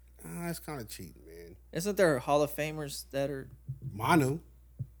 That's kind of cheating, man. isn't there Hall of Famers that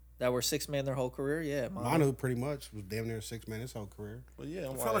were 6 man their whole career? Yeah, Manu pretty much was damn near 6 man his whole career. But yeah,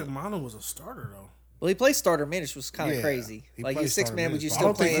 I felt like Manu was a starter though. Well, he played starter minutes, was kind of Yeah, crazy. he Like played he's 6 starter man, but minutes, you but I still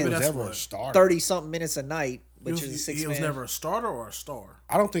don't think he playing was that's ever a what- starter. 30-something minutes a night, which is a 6 He man. was never a starter or a star.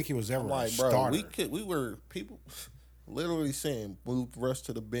 I don't think he was ever a like, bro, starter. we were people literally saying move Russ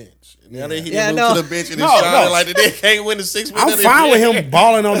to the bench. And now Yeah. they he Yeah, moved no. to the bench and No, it's shining no. like they can't win the 6 man. I'm fine with him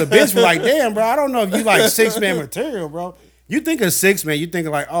balling on the bench, but like, damn, bro, I don't know if you like 6 man material, bro. You think of 6 man, you think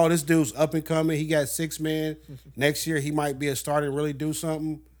of like, oh, this dude's up and coming. He got 6 man. Next year, he might be a starter and really do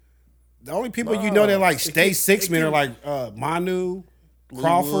something. The only people you know that like stay 6 man are like Manu,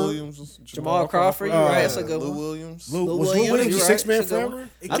 Crawford. Williams, Jamal Crawford, you're right. That's a good Lou one. Williams. Was Lou Williams, Williams a you're 6 right. man That's a good forever?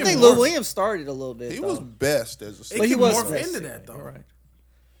 It I can think morph. Lou Williams started a little bit. He though. was best as a It six. But he can was morph best. into that though. You're right.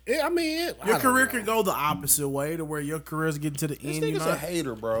 Yeah, I mean, Your career can go the opposite way to where your career's getting to the This end. You nigga's know? a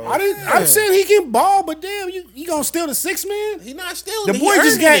hater, bro. I'm saying he can ball, but damn, you gonna steal the 6 man? He not stealing. The He boy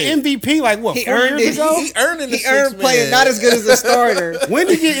just earned got it. MVP like what, He 4 earned years it. ago? He earned He earned playing not as good as a starter. When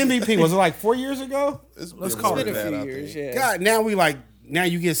did he get MVP? Was it like 4 years ago? Let's call It's it been a that. few years, yeah. God, now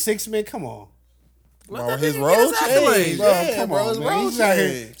you get 6 men. Come on, Bro, his nigga road get his accolades. change, bro. yeah, Come bro. on, His man. road He's out here.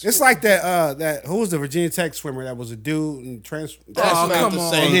 change. It's like that who was the Virginia Tech swimmer that was a dude and That's Oh, not come the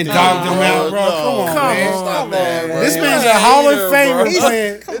on. same. and then thing, dogged him out, bro. No. Come on, Come man. on, Stop that, bro. This He's man's a a Hall of hater, Famer bro.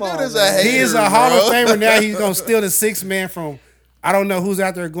 playing. This dude on, is a man. hater. He is a Hall of bro. Famer now. He's gonna steal the 6 man from. I don't know who's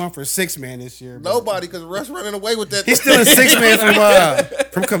out there going for 6 man this year. but Nobody, because Russ running away with that. He's stealing 6 man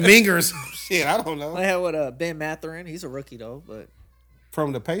from Kaminga or some shit. I don't know. I had with Ben Mathurin. He's a rookie though, but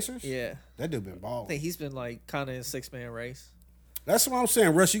From the Pacers. yeah, That dude been I balling. think he's been like kind of in 6 man race. That's what I'm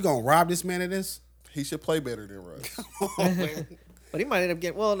saying. Russ, you gonna rob this man of this? He should play better than Russ. But he might end up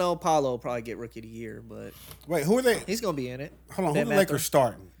getting. Well, no, Paulo will probably get rookie of the year, but Wait, who are they? he's gonna be in it. Hold on, who Ben the Mathurin. Lakers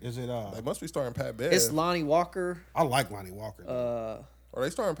starting? Is it They must be starting Pat Bev. It's Lonnie Walker, I like Lonnie Walker. Are they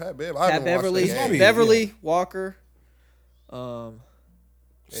starting Pat Bev? I Pat haven't watched Beverly, that game. Maybe, Beverly Walker.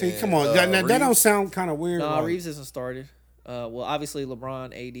 See, come on, that Reeves. don't sound kind of weird. No, like, Reeves isn't started. Well, obviously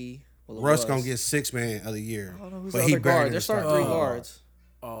LeBron, AD. Well, it Russ was. gonna get 6 man of the year. I don't know who's but the he other better guard. than They're the starting starting 3 guard. guards.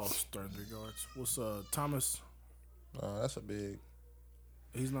 Oh, starting 3 guards. What's Thomas? That's a big.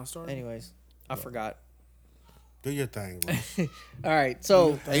 He's not starting. Anyways, I forgot. Do your thing, Russ. All right,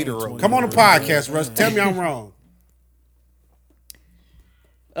 so Hater. Come on the podcast, Russ. Tell me I'm wrong.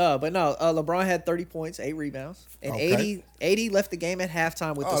 but no, LeBron had 30 points, 8 rebounds, and Okay. 80 left the game at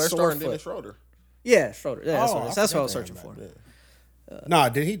halftime with Oh, the they're sore starting foot. Dennis Schroeder. Yeah, Schroeder. Yeah, that's Oh, what, it is. I That's what I was forgot searching for. that. Nah,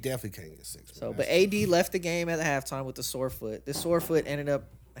 then he definitely can't get 6 man. So, but AD left the game at the halftime with the sore foot. This sore foot ended up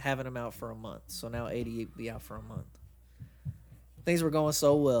having him out for a month. So now AD be out for a month. Things were going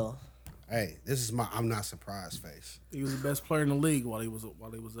so well. Hey, this is my I'm not surprised face. He was the best player in the league while he was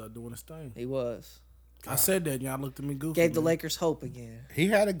doing his thing. He was. I said that, and y'all looked at me goofy. Gave the man. Lakers hope again. He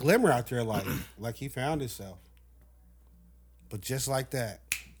had a glimmer out there, like he found himself. But just like that,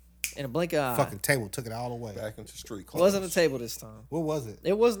 In a blink of an eye. fucking table took it all away. Back into street It clothes. wasn't a table this time. What was it?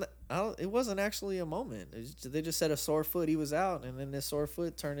 It wasn't. It wasn't actually a moment. They just said a sore foot. He was out, and then this sore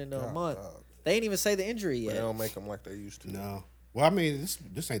foot turned into a month. They didn't even say the injury They yet. don't make them like they used to. No. Well, I mean,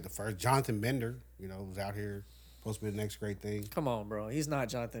 this ain't the first. Jonathan Bender, was out here supposed to be the next great thing. Come on, bro. He's not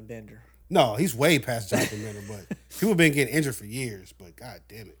Jonathan Bender. No, he's way past Jonathan Bender, but people been getting injured for years. But god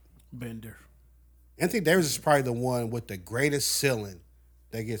damn it, Bender. Anthony Davis is probably the one with the greatest ceiling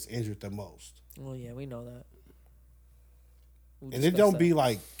that gets injured the most. Well, yeah, we know that. We'll And it discuss don't that. be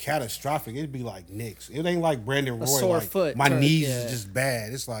like catastrophic. It'd be like Knicks. It ain't like Brandon Roy. sore like, foot my turn- knees yeah. is just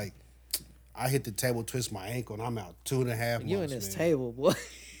bad. It's like I hit the table, twist my ankle, and I'm out 2.5 months. You and this man. table, boy.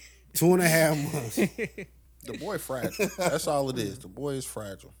 2.5 months. The boy fragile. That's all it is. The boy is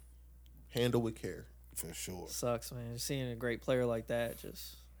fragile. Handle with care. For sure. Sucks, man. Seeing a great player like that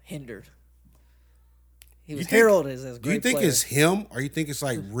just hindered. He was think- heralded as a great Do you think player. it's him, or you think it's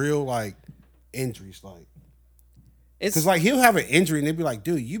like real like injuries, like? It's Because like he'll have an injury and they'll be like,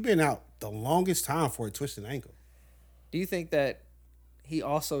 dude, you've been out the longest time for a twisted ankle. Do you think that he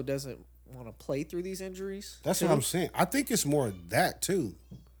also doesn't want to play through these injuries? That's too? what I'm saying. I think it's more that too.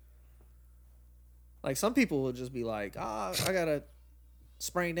 Like some people will just be like, I got a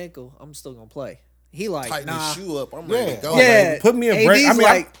sprained ankle. I'm still gonna play. He like, Tighten nah. his shoe up. I'm ready to go. Yeah. Like, put me a break. AD's I mean,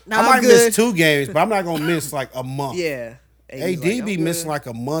 like, nah, I might I'm miss good. 2 games, but I'm not gonna miss like a month. Yeah. AD AD's like, be I'm good. missing like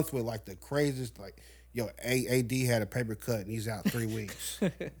a month with like the craziest like, yo, AD had a paper cut and he's out 3 weeks.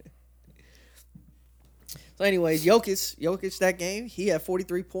 So So, anyways, Jokic that game, he had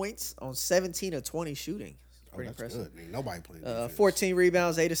 43 points on 17 of 20 shooting. Pretty impressive. Good. Man, nobody playing defense. 14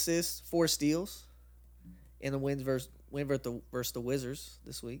 rebounds, 8 assists, 4 steals in the win versus the Wizards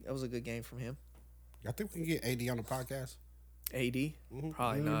this week. That was a good game from him. Y'all think we can get AD on the podcast? AD?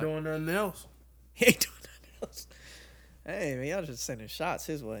 Probably He not. ain't doing nothing else. He ain't doing nothing else. Hey, man, y'all just sending shots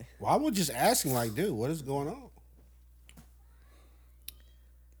his way. Well, I would just ask him, like, dude, what is going on?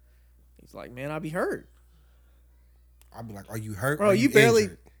 He's like, man, I'll be hurt. I'd be like, are you hurt? Bro, Are you barely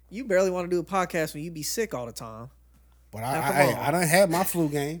injured? want to do a podcast when you be sick all the time. But Now, come on. I done had my flu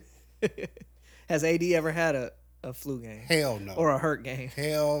game. Has AD ever had a flu game? Hell no. Or a hurt game?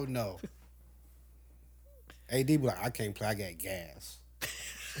 Hell no. AD be like, I can't play. I got gas.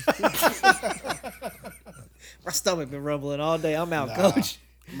 My stomach been rumbling all day. I'm out, coach.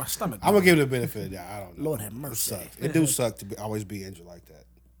 My stomach. I'm gonna give him the benefit of the doubt. I don't know. Lord have mercy. It sucks. It do suck to always be injured like that.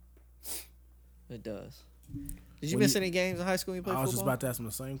 It does. Did you miss any games in high school when you played I was football? just about to ask him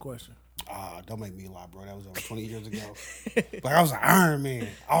the same question. Don't make me lie, bro. That was over 20 years ago. Like I was an Iron Man.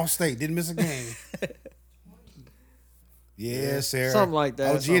 All state. Didn't miss a game. Yeah, Sarah. Something like that,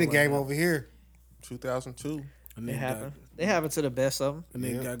 OG in the something like game that. over here. 2002. And It then happened. They happen to the best of them. And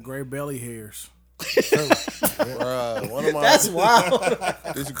then got gray belly hairs. Bruh, one of my That's wild.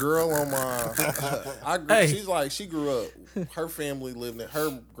 this girl on my Hey. she's like she grew up, her family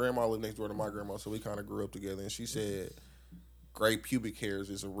her grandma lived next door to my grandma, so we kind of grew up together, and she said gray pubic hairs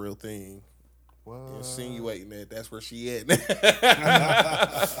is a real thing. Insinuating that's where she at.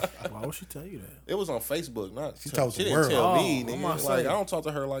 Why would she tell you that? It was on Facebook, not She told the didn't world. tell Oh, me, I'm nigga. about to Like say. I don't talk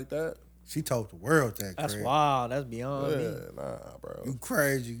to her like that. She told the world that. That's Craig. wild. That's beyond me. Yeah, nah, bro. You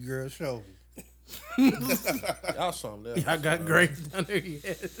crazy girl. Show me. Y'all something else. I got gray down there.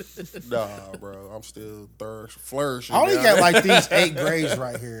 Yeah. Nah, bro. I'm still flourishing. I only down got there. like these 8 grades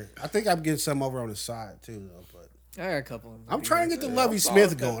right here. I think I'm getting some over on the side too, though. But I got a couple. I'm trying to get the Lovey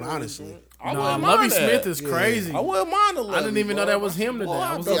Smith going, honestly. I Nah, wouldn't Lovey mind that. Smith is crazy. I wouldn't mind a Lovey. I didn't even know bro. that was him today.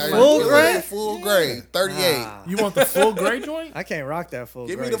 I was Boy, like, I'd be full like, grade? Full grade. 38. Nah. You want the full gray joint? I can't rock that full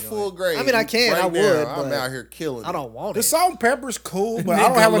Give grade me the joint. full grade. I mean, I can. Right I now, would. I'm but out here killing. I don't want The it. salt and pepper's cool, but I Nigga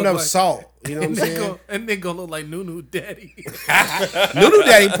don't have look enough like- salt. You know what I'm saying? And then gonna look like Nunu Daddy. Nunu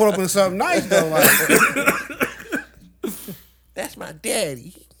Daddy put up in something nice though. Like That's my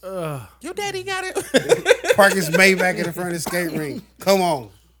daddy. Your daddy got it. park his Maybach in the front of the skate ring. Come on.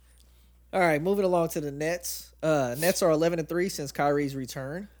 All right, moving along to the Nets. Nets are 11-3 since Kyrie's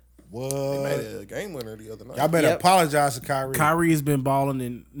return. Made What? a game winner the other night. Y'all better Yep. apologize to Kyrie. Kyrie's been balling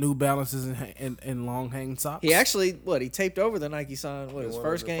in New Balances and long hang socks. He actually, he taped over the Nike sign, his Won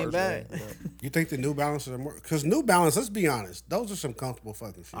first the game back. game, yeah. You think the New Balances are more? Because New Balance, let's be honest, those are some comfortable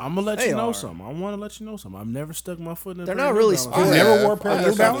fucking shit. I'm gonna let They you know are. something. I want to let you know something. I've never stuck my foot in. a They're pair not of New really Balances. small. You never wore a pair of I New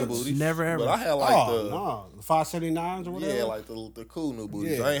had some Balance? booties, Never, ever. But I had like Oh the no, the 579s or whatever. yeah, like the cool new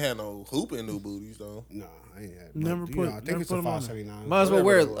booties. Yeah. I ain't had no hooping new booties though. No, I ain't had. Never but, put- I think never it's put a 'em on there. 579. Might as well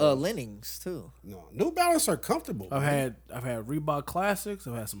wear Whatever it was. Lennings too. No, New Balance are comfortable. I've man. had Reebok Classics.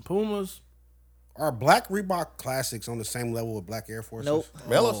 I've had some Pumas. Are black Reebok Classics on the same level with black Air Forces? Nope.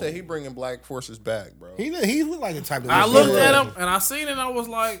 Melo said he bringing Black Forces back, bro. He looked like the type. That I was looked good. at him and I seen it and I was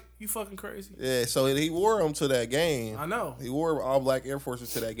like, "You fucking crazy." Yeah, so he wore them to that game. I know. He wore all Black Air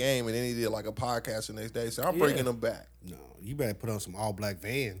Forces to that game, and then he did like a podcast the next day. So I'm bringing them back. No, you better put on some all black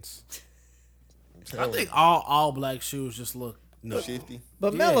Vans. I think all black shoes just look. No, Shifty.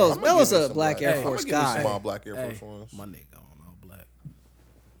 But Yeah. Melo's I'ma give him a some black Air Hey, Force I'ma give him guy. some all Black Air Hey, Force ones. my nigga on all black.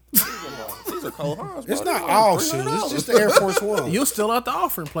 These are cold Hans. it's bro. not These all are shoes. $300. It's just the Air Force One. You still at the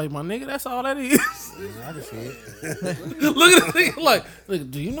offering plate, my nigga. That's all that is. I can see it. Look at the nigga like,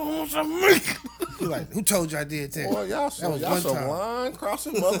 look, do you know how much I make? He like, who told you I did that? Boy, y'all some, was y'all one some time. line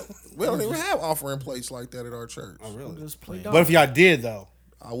crossing mother. We don't even have offering plates like that at our church. Oh, really? Just play But if y'all did though,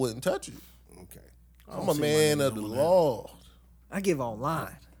 I wouldn't touch it. okay. I'm a man of the law. I give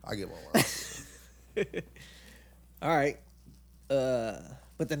online. I give a line. All right.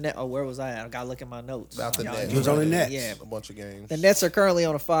 But the net. Oh, where was I at? I gotta look at my notes. About the Y'all Nets. get He was on the ready. Nets. Yeah. A bunch of games. The Nets are currently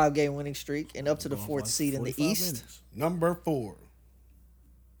on a 5-game winning streak and up to the 4th seed in the 45 East. minutes. Number 4,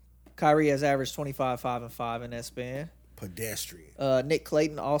 Kyrie has averaged 25, 5, and 5 in that span. pedestrian. Nick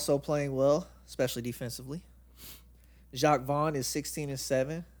Clayton also playing well, especially defensively. Jacques Vaughn is 16 and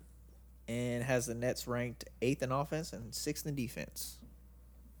 7 and has the Nets ranked 8th in offense and 6th in defense.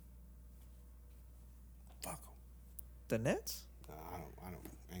 Fuck 'em. The Nets? Nah, I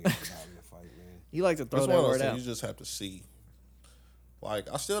ain't gonna get out in the fight, man. You like to throw It's that one of those word things out. you just have to see. Like,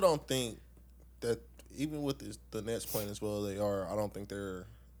 I still don't think that even with the Nets playing as well as they are, I don't think they're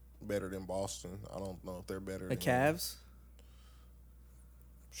better than Boston. I don't know if they're better The than Cavs?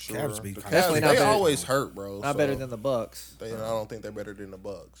 Sure. Cavs be The kinda Cavs, not they better. always hurt, bro. Not so better than the Bucks. I don't think they're better than the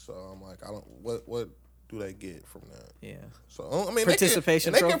Bucks. So I'm like, I don't. What do they get from that? Yeah. So I mean,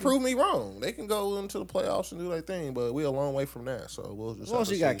 Participation they can trophy? prove me wrong. They can go into the playoffs and do their thing, but we're a long way from that. So we'll just. As long have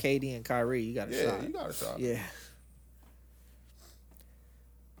as you to got see. KD and Kyrie, you got a Yeah, shot. you got a shot. Yeah.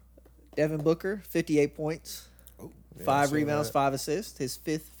 Devin Booker, 58 points, Yeah, I 5 seen rebounds, that. 5 assists. His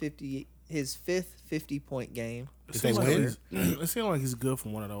fifth 50-point game. It Did they seems like win? It seems like he's good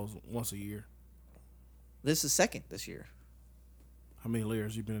from one of those once a year. This is second this year. How many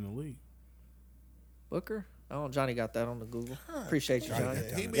layers you been in the league? Booker. Oh, Johnny got that on the Google. Appreciate you, Johnny Johnny. got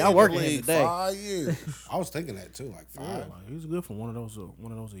that. He been Y'all in the working him league today. 5 years. I was thinking that too, like 5. Like, he's good from one of those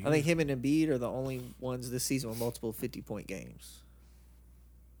a year. I think him and Embiid are the only ones this season with multiple 50-point games.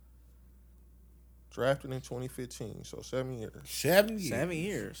 Drafted in 2015, so 7 years. 7 years. 7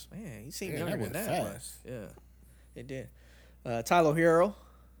 years. Man, he seemed Yeah, younger that than went that. fast. But yeah, it did. Tyler Hero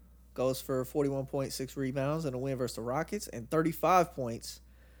goes for 41.6 rebounds in a win versus the Rockets and 35 points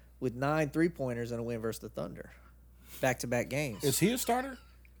with 9 3-pointers in a win versus the Thunder. Back-to-back games. Is he a starter?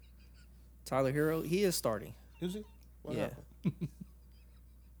 Tyler Hero, he is starting. Is he? What Yeah. happened?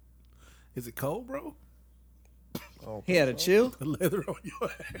 Is it cold, bro? Oh, He had a chill. The leather on your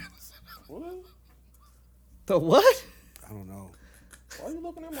ass. what? The what? I don't know. Why are you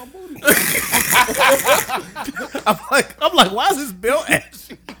looking at my booty? I'm like, why is this belt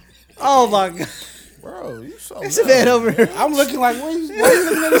ashy? Oh, my God. Bro, you so This man over here I'm looking like, why are you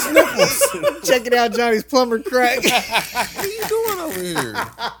looking at his nipples? checking out Johnny's plumber crack. What are you doing over here?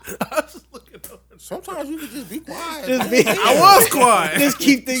 I was just looking over. Sometimes you can just be quiet. Just, be, I was quiet. just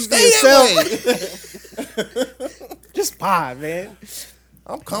keep things to Stay yourself. that way. Just pod, man.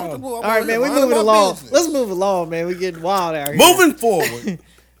 I'm comfortable. I'm All right, out man, here we minding moving my along. business. Let's move along, man. We getting wild out here. Moving forward.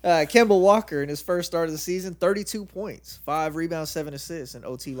 Kemba Walker in his first start of the season, 32 points, 5 rebounds, 7 assists, and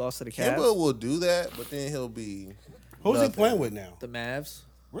OT loss to the Cavs. Kimba will do that, but then he'll be. Who's he nothing. playing with now? The Mavs.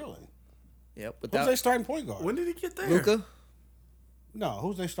 Really? Yep. Who's Without they starting point guard? When did he get there? Luka. No,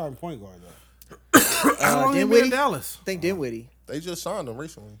 who's they starting point guard though? How long he been in Dinwiddie. Dallas? I think Dinwiddie. They just signed him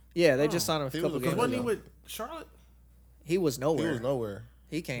recently. Yeah, they just signed him a He couple was a games couple Wasn't he ago. with Charlotte? He was He nowhere. was nowhere.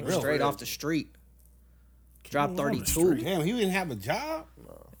 He came Really? straight off the street. Dropped on the 32. street. Damn, he didn't have a job.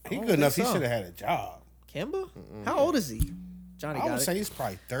 He don't good enough. think He so. should have had a job. Kimba? How old is he? Johnny I got would it. say he's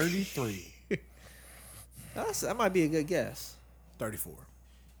probably 33. That might be a good guess. 34.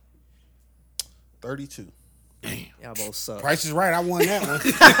 32. Y'all both suck. Price is right. I won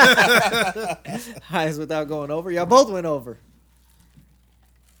that one. Highs without going over. Y'all both went over.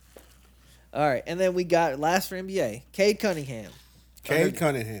 All right, and then we got last for NBA, Cade Cunningham Cade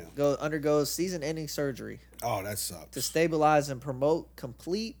Cunningham. undergoes season-ending surgery Oh, that to sucks. stabilize and promote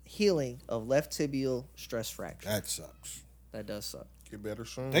complete healing of left tibial stress fracture. That sucks. That does suck. Get better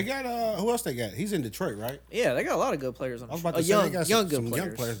soon. They got who else they got? He's in Detroit, right? Yeah, they got a lot of good players on I was the about to say, young, they got young some good young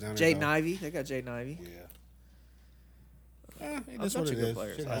players. players down there, Jaden though. Ivey, they got Jaden Ivey. Yeah. It A is bunch what of it good is.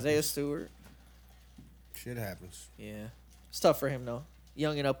 players. Shit Isaiah happens. Stewart. Shit happens. Yeah, it's tough for him though.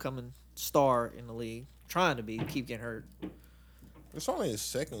 Young and upcoming star in the league, trying to be, keep getting hurt. It's only his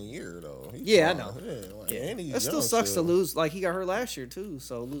second year though. He's Yeah, I fine. know. Yeah, like, Yeah, and he's it still young sucks to still. lose. Like he got hurt last year too,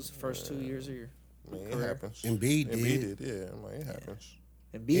 so lose the first 2 years of your. I mean, it happens. Embiid Embiid did. Yeah, I'm like, it happens.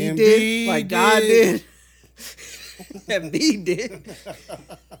 And B Embiid did like God did. did. And B did.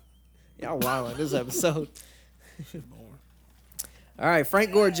 Y'all wild on this episode. All right,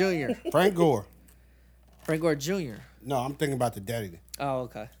 Frank Gore Jr. Frank Gore. Frank Gore Jr. No, I'm thinking about the daddy. Oh,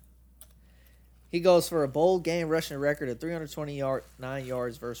 okay. He goes for a bold game rushing record of 329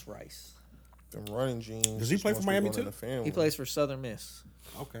 yards versus Rice. Them running genes. Does he play for must be Miami going in too? the family. He plays for Southern Miss.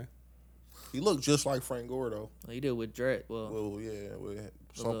 Okay. He looked just like Frank Gore though. Well, he did with dread. Well, Well, yeah, with little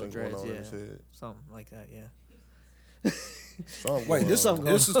something going dreads, on yeah. in his head. something like that. Yeah. Something Wait, going this on.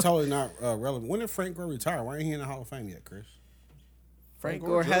 this is totally not relevant. When did Frank Gore retire? Why ain't he in the Hall of Fame yet, Chris? Frank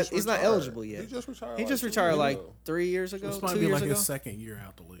Gore just has. He's not retired. eligible yet. He just retired. He just 2 retired years like ago. 3 years ago, This might 2 be years like ago. his second year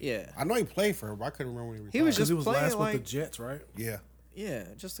out the league. Yeah. I know he played for him, but I couldn't remember when he retired. He was Because just he was playing last like with the Jets, right? Yeah. yeah,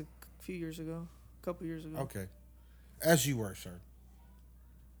 just a few years ago, a couple years ago. Okay. As you were, sir.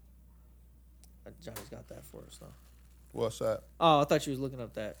 Johnny's got that for us though. What's that? Oh, I thought you was looking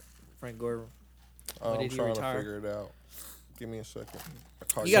up that Frank Gore. I'm did he trying retire? to figure it out. Give me a second.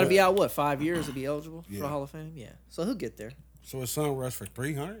 You got to be out what 5 years to be eligible for Yeah. the Hall of Fame? Yeah, so he'll get there. So his son rushed for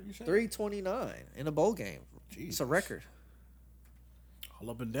 300, you said? 329 in a bowl game. It's Jesus. a record. All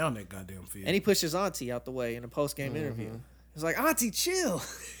up and down that goddamn field. And he pushed his auntie out the way in a post game interview. He's like, "Auntie, chill."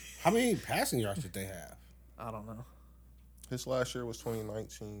 How many passing yards did they have? I don't know. His last year was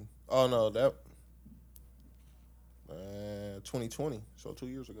 2019. Oh no, that 2020, so 2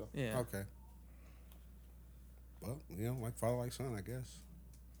 years ago. Yeah. Okay. Well, like father, like son, I guess.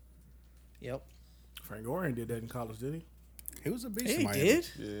 Yep. Frank Gore ain't did that in college, did he? He was a beast. He in Miami. did.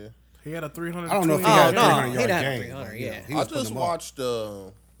 Yeah, He had a 300. I don't know if he Oh, had a no, 300 he yard had a game. 300, but, yeah. he I was putting just them up. watched.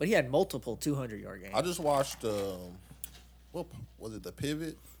 But he had multiple 200-yard games. I just watched. What was it? The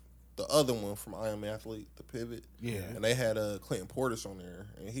Pivot, the other one from I Am Athlete, the Pivot. Yeah. And they had Clinton Portis on there,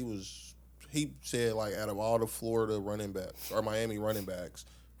 and he said like out of all the Florida running backs or Miami running backs,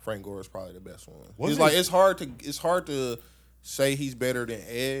 Frank Gore is probably the best one. He's like it's hard to say he's better than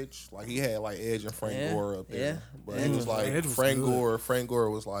Edge. Like he had like Edge and Frank Gore up there, yeah. but he was like Edge was Frank good. Gore. Frank Gore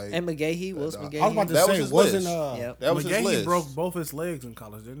was like And McGahee, Willis I was McGahee. I was about to That was say, his wasn't list. Yep. that was his McGahee list. broke both his legs in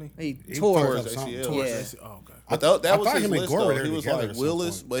college, didn't he? He tore. tore up his something. ACL. Yeah. Oh, okay. But that I was thought his him and list, Gore were though. there He was together like at some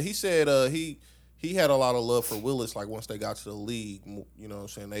Willis, point. but he said he had a lot of love for Willis. Like once they got to the league, you know what I'm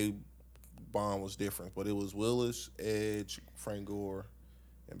saying, they bond was different. But it was Willis, Edge, Frank Gore,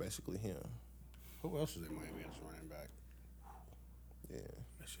 and basically him. Who else was in Miami as running back? Yeah,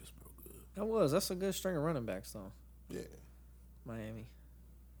 That shit's real good. That's a good string of running backs though. yeah. Miami. You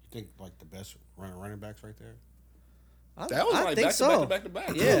think like the best running backs right there? That was I like think back so. to back to back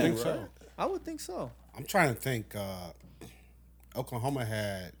to back. Yeah. I think right? so. I would think so. I'm trying to think. Oklahoma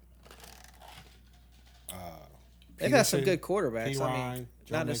had. They've had some Peterson, good quarterbacks. I Perine, mean,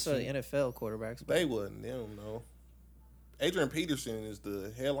 Joe not necessarily Mixon. NFL quarterbacks. But They wasn't them, no. Adrian Peterson is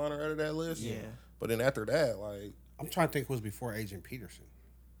the headliner out of that list. Yeah. But then after that, like, I'm trying to think who was before Adrian Peterson.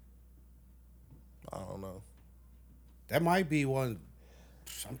 I don't know. That might be one.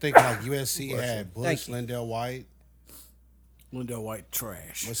 I'm thinking like USC had Bush, Thank you. Lindell White. Wendell White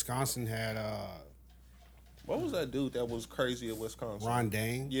trash. Wisconsin had What was that dude that was crazy at Wisconsin? Ron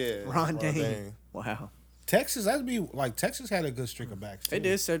Dane. Yeah. Ron Dane. Wow. Texas, that'd be like Texas had a good streak of backs. They too.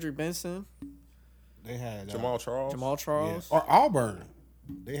 did. Cedric Benson, They had Jamal Charles. Jamal Charles. or Auburn.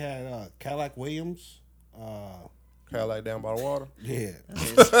 They had Cadillac Williams. Cadillac down by the water. Yeah,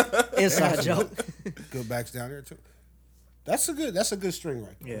 Inside joke. good backs down there too. That's a good string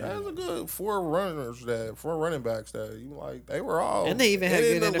right there. Yeah. That's a good four running backs that you like. They were all And they even had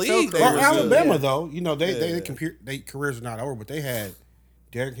in good the NFL league. They careers. Or were Alabama good. though, they Yeah. they careers are not over, but they had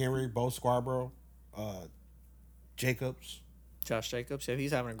Derrick Henry, Bo Scarborough, Jacobs, Josh Jacobs. Yeah,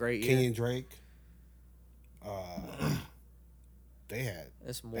 he's having a great year. Kenyon Drake. They had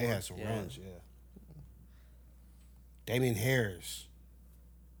some yeah. runs, yeah. Damian Harris.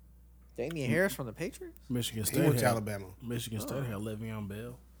 Damian Harris from the Patriots. Michigan He State went to had Alabama. Michigan State had Le'Veon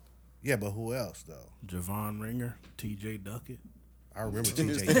Bell, Yeah, but who else though? Javon Ringer, T.J. Duckett. I remember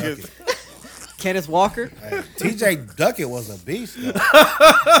TJ Duckett. Kenneth Walker. Hey, TJ Duckett was a beast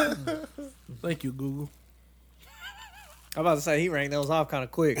though. Thank you, Google. I'm about to say he rang those off kind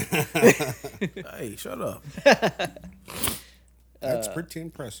of quick. Hey, shut up. That's pretty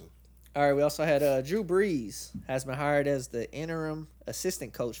impressive. All right, we also had Drew Brees has been hired as the interim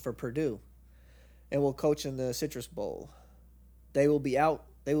assistant coach for Purdue and will coach in the Citrus Bowl. They will be without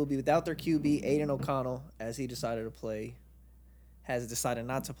their QB, Aiden O'Connell, as he has decided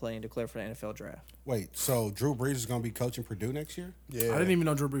not to play and declare for the NFL draft. Wait, so Drew Brees is going to be coaching Purdue next year? Yeah. I didn't even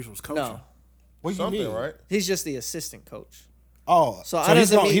know Drew Brees was coaching. No, What do you Something, mean? right? he's just the assistant coach. Oh, So so I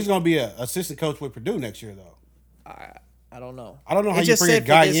doesn't mean- he's going to be an assistant coach with Purdue next year, though. I don't know. I don't know It how you just bring a said for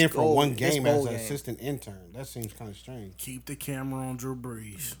guy this in for bowl- one this game bowl as an game. assistant intern. That seems kind of strange. Keep the camera on Drew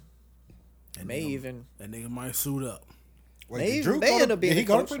Brees. That May nigga- even That nigga might suit up. Wait, may, did Drew may go end to, up being did he a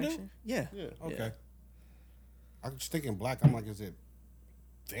go to coach next Purdue? year. Yeah. Yeah. Okay. I was just thinking black. I'm like, is it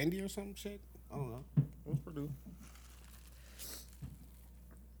Vandy or some shit? I don't know. What's Purdue?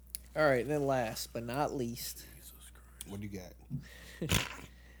 All right, then last but not least. What do you got?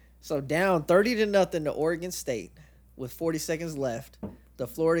 So down 30-0 to Oregon State with 40 seconds left. The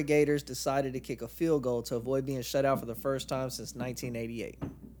Florida Gators decided to kick a field goal to avoid being shut out for the first time since 1988.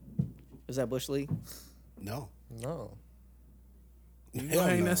 Was that Bush League? No. No. You Hell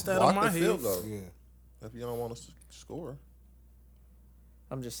hang no. that stat Block on my the head. field goal Yeah. if you don't want to score.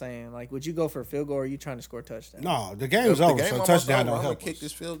 I'm just saying, like, would you go for a field goal or are you trying to score a touchdown? No, the game's If the over, game so almost touchdown over, don't I'm help gonna kick us.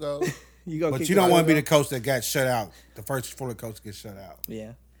 this field goal. You go But kick you the don't want to field be the coach that got shut out. The first Florida coach gets shut out. goal?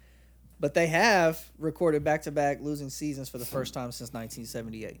 Yeah. But they have recorded back-to-back losing seasons for the first time since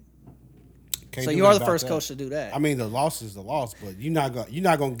 1978. Can't So do you are nothing the about first that. coach to do that. I mean, the loss is the loss, but you're not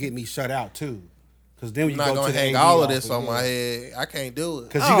gonna get me shut out too. Because then I'm you not go gonna to the hang AD all of off this on again. my head. I can't do it.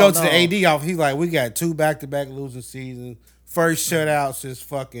 Because you Oh, go to no. the AD off, he's like, we got 2 back-to-back losing seasons. First shutout since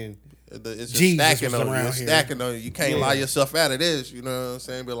fucking. It's just Jesus stacking was on you. around It's here. stacking on you. You can't Yeah. lie yourself out of this. You know what I'm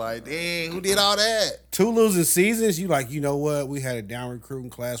saying? Be like, dang, who did all that? 2 losing seasons, you like, you know what? We had a down recruiting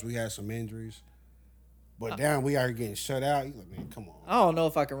class. We had some injuries. But down, we are getting shut out. You like, man, come on. I don't know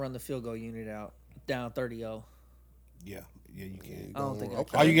if I can run the field goal unit out down 30-0. Yeah, you can. I don't think I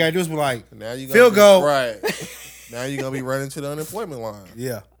Okay. All you gotta do is be like, Now you field goal. Right. Now you're gonna be running to the unemployment line.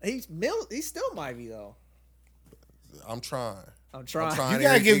 Yeah. He still might be though. I'm trying. I'm trying. You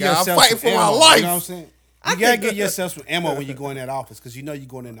gotta give everything. I'm yourself fighting some for ammo, my You life. know what I'm saying? You gotta give yourself some ammo when you go in that office because you know you're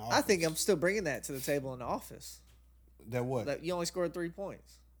going in the office. I think I'm still bringing that to the table in the office. That what? That you only scored 3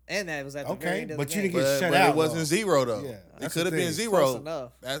 points, and that was at the very Okay, end of but the you game. didn't get shut But out. it wasn't though. zero though. Yeah, It that's could have the been thing. zero. Close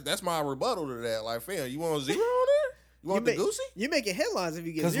enough. That's my rebuttal to that. Like, fam, you want zero on there? You want the goosey? You making headlines if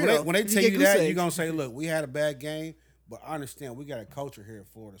you get Because zero. when they If tell get you goose that, eggs. you're gonna say, "Look, we had a bad game, but I understand we got a culture here in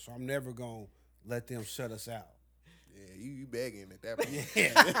Florida, so I'm never gonna let them shut us out." Yeah, you begging at that point.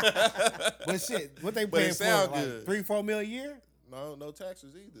 Yeah, but shit, what they But it paying for? sound Like good. 3-4 million a year? No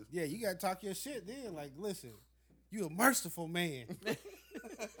taxes either. Yeah, you gotta talk your shit then. Like, listen, you a merciful man.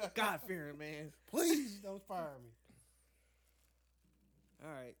 God fearing man. Please don't fire me.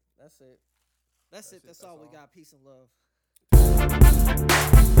 All right, that's it. That's all we got. Peace and love.